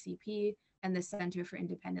NAACP, and the Center for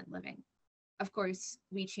Independent Living. Of course,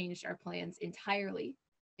 we changed our plans entirely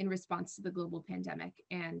in response to the global pandemic.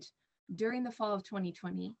 And during the fall of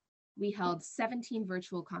 2020, we held 17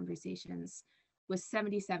 virtual conversations with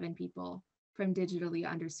 77 people from digitally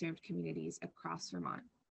underserved communities across Vermont.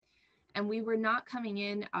 And we were not coming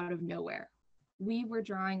in out of nowhere. We were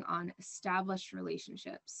drawing on established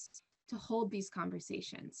relationships to hold these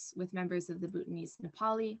conversations with members of the Bhutanese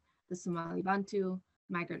Nepali, the Somali Bantu,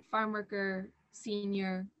 migrant farm worker,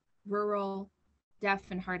 senior, rural, deaf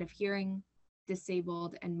and hard of hearing,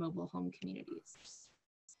 disabled, and mobile home communities.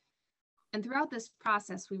 And throughout this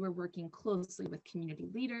process, we were working closely with community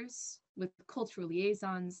leaders, with cultural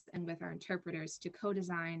liaisons, and with our interpreters to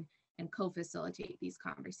co-design and co-facilitate these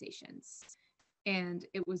conversations. And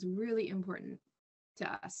it was really important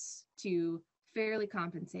to us to fairly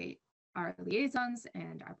compensate our liaisons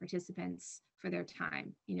and our participants for their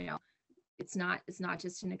time. You know, it's not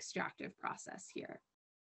just an extractive process here.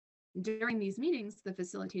 During these meetings, the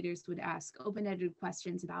facilitators would ask open-ended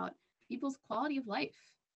questions about people's quality of life.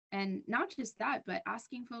 And not just that, but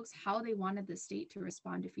asking folks how they wanted the state to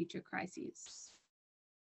respond to future crises.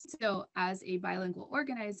 So as a bilingual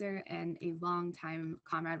organizer and a longtime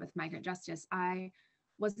comrade with migrant justice, I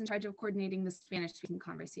was in charge of coordinating the Spanish-speaking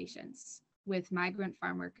conversations with migrant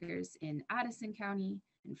farm workers in Addison County,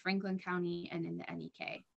 in Franklin County, and in the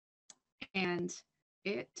NEK. And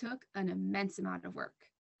it took an immense amount of work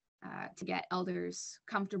to get elders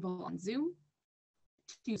comfortable on Zoom,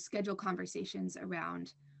 to schedule conversations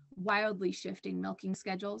around wildly shifting milking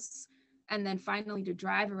schedules, and then finally to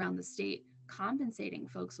drive around the state compensating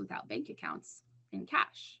folks without bank accounts in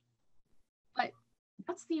cash. But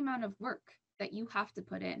that's the amount of work that you have to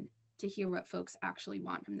put in to hear what folks actually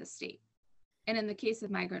want from the state. And in the case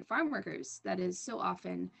of migrant farm workers, that is so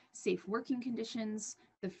often safe working conditions,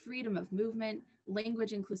 the freedom of movement,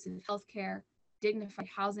 language inclusive healthcare, dignified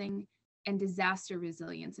housing, and disaster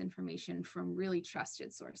resilience information from really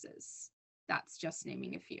trusted sources. That's just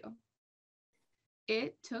naming a few.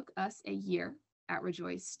 It took us a year at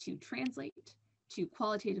Rejoice to translate, to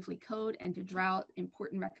qualitatively code, and to draw out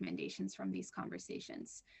important recommendations from these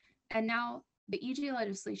conversations. And now the EJ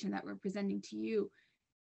legislation that we're presenting to you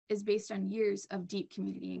is based on years of deep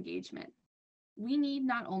community engagement. We need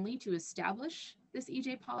not only to establish this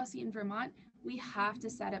EJ policy in Vermont, we have to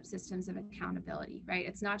set up systems of accountability, right?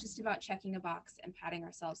 It's not just about checking a box and patting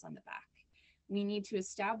ourselves on the back. We need to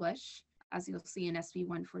establish, as you'll see in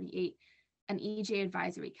S.148, an EJ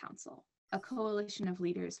advisory council, a coalition of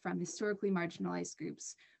leaders from historically marginalized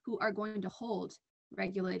groups who are going to hold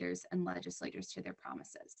regulators and legislators to their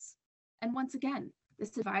promises. And once again,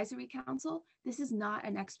 this advisory council, this is not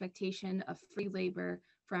an expectation of free labor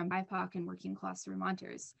from BIPOC and working class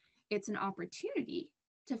Vermonters. It's an opportunity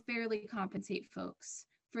to fairly compensate folks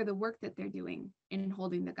for the work that they're doing in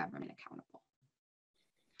holding the government accountable.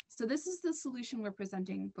 So this is the solution we're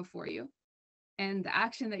presenting before you. And the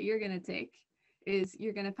action that you're going to take is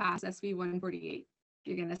you're going to pass SB 148.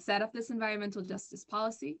 You're going to set up this environmental justice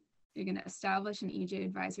policy. You're going to establish an EJ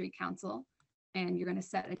advisory council, and you're going to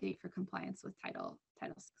set a date for compliance with Title VI.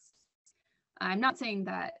 I'm not saying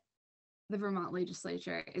that the Vermont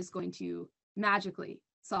legislature is going to magically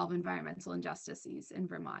solve environmental injustices in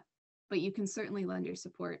Vermont, but you can certainly lend your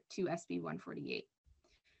support to SB 148.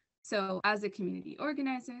 So as a community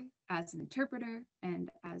organizer, as an interpreter, and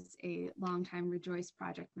as a longtime Rejoice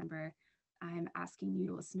Project member, I'm asking you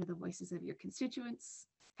to listen to the voices of your constituents,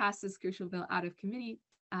 pass this crucial bill out of committee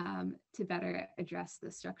to better address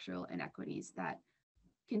the structural inequities that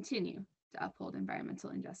continue to uphold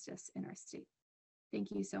environmental injustice in our state.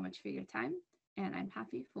 Thank you so much for your time, and I'm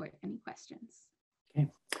happy for any questions. Okay.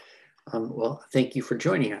 Well, thank you for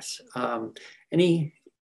joining us. Any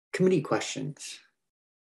committee questions?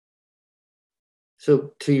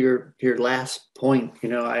 So to your last point, you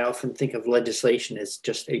know, I often think of legislation as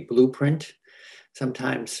just a blueprint.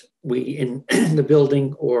 Sometimes we in the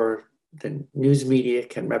building or the news media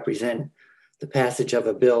can represent the passage of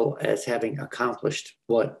a bill as having accomplished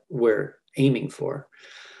what we're aiming for.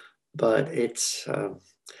 But it's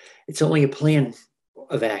only a plan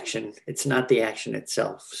of action. It's not the action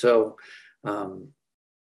itself. So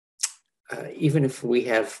even if we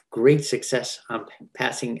have great success on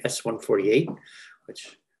passing S.148,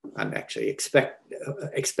 which I'm actually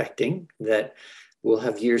expecting that we'll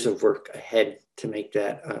have years of work ahead to make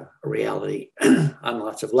that a reality on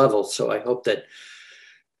lots of levels. So I hope that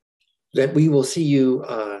we will see you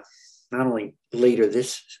not only later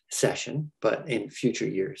this session, but in future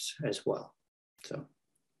years as well. So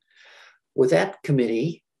with that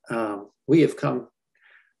committee, we have come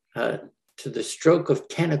to the stroke of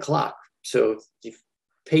 10 o'clock. So you've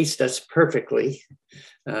paced us perfectly.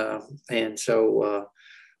 And so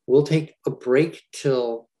we'll take a break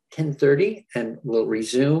till 10:30 and we'll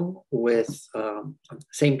resume with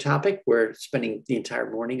same topic. We're spending the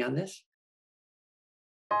entire morning on this.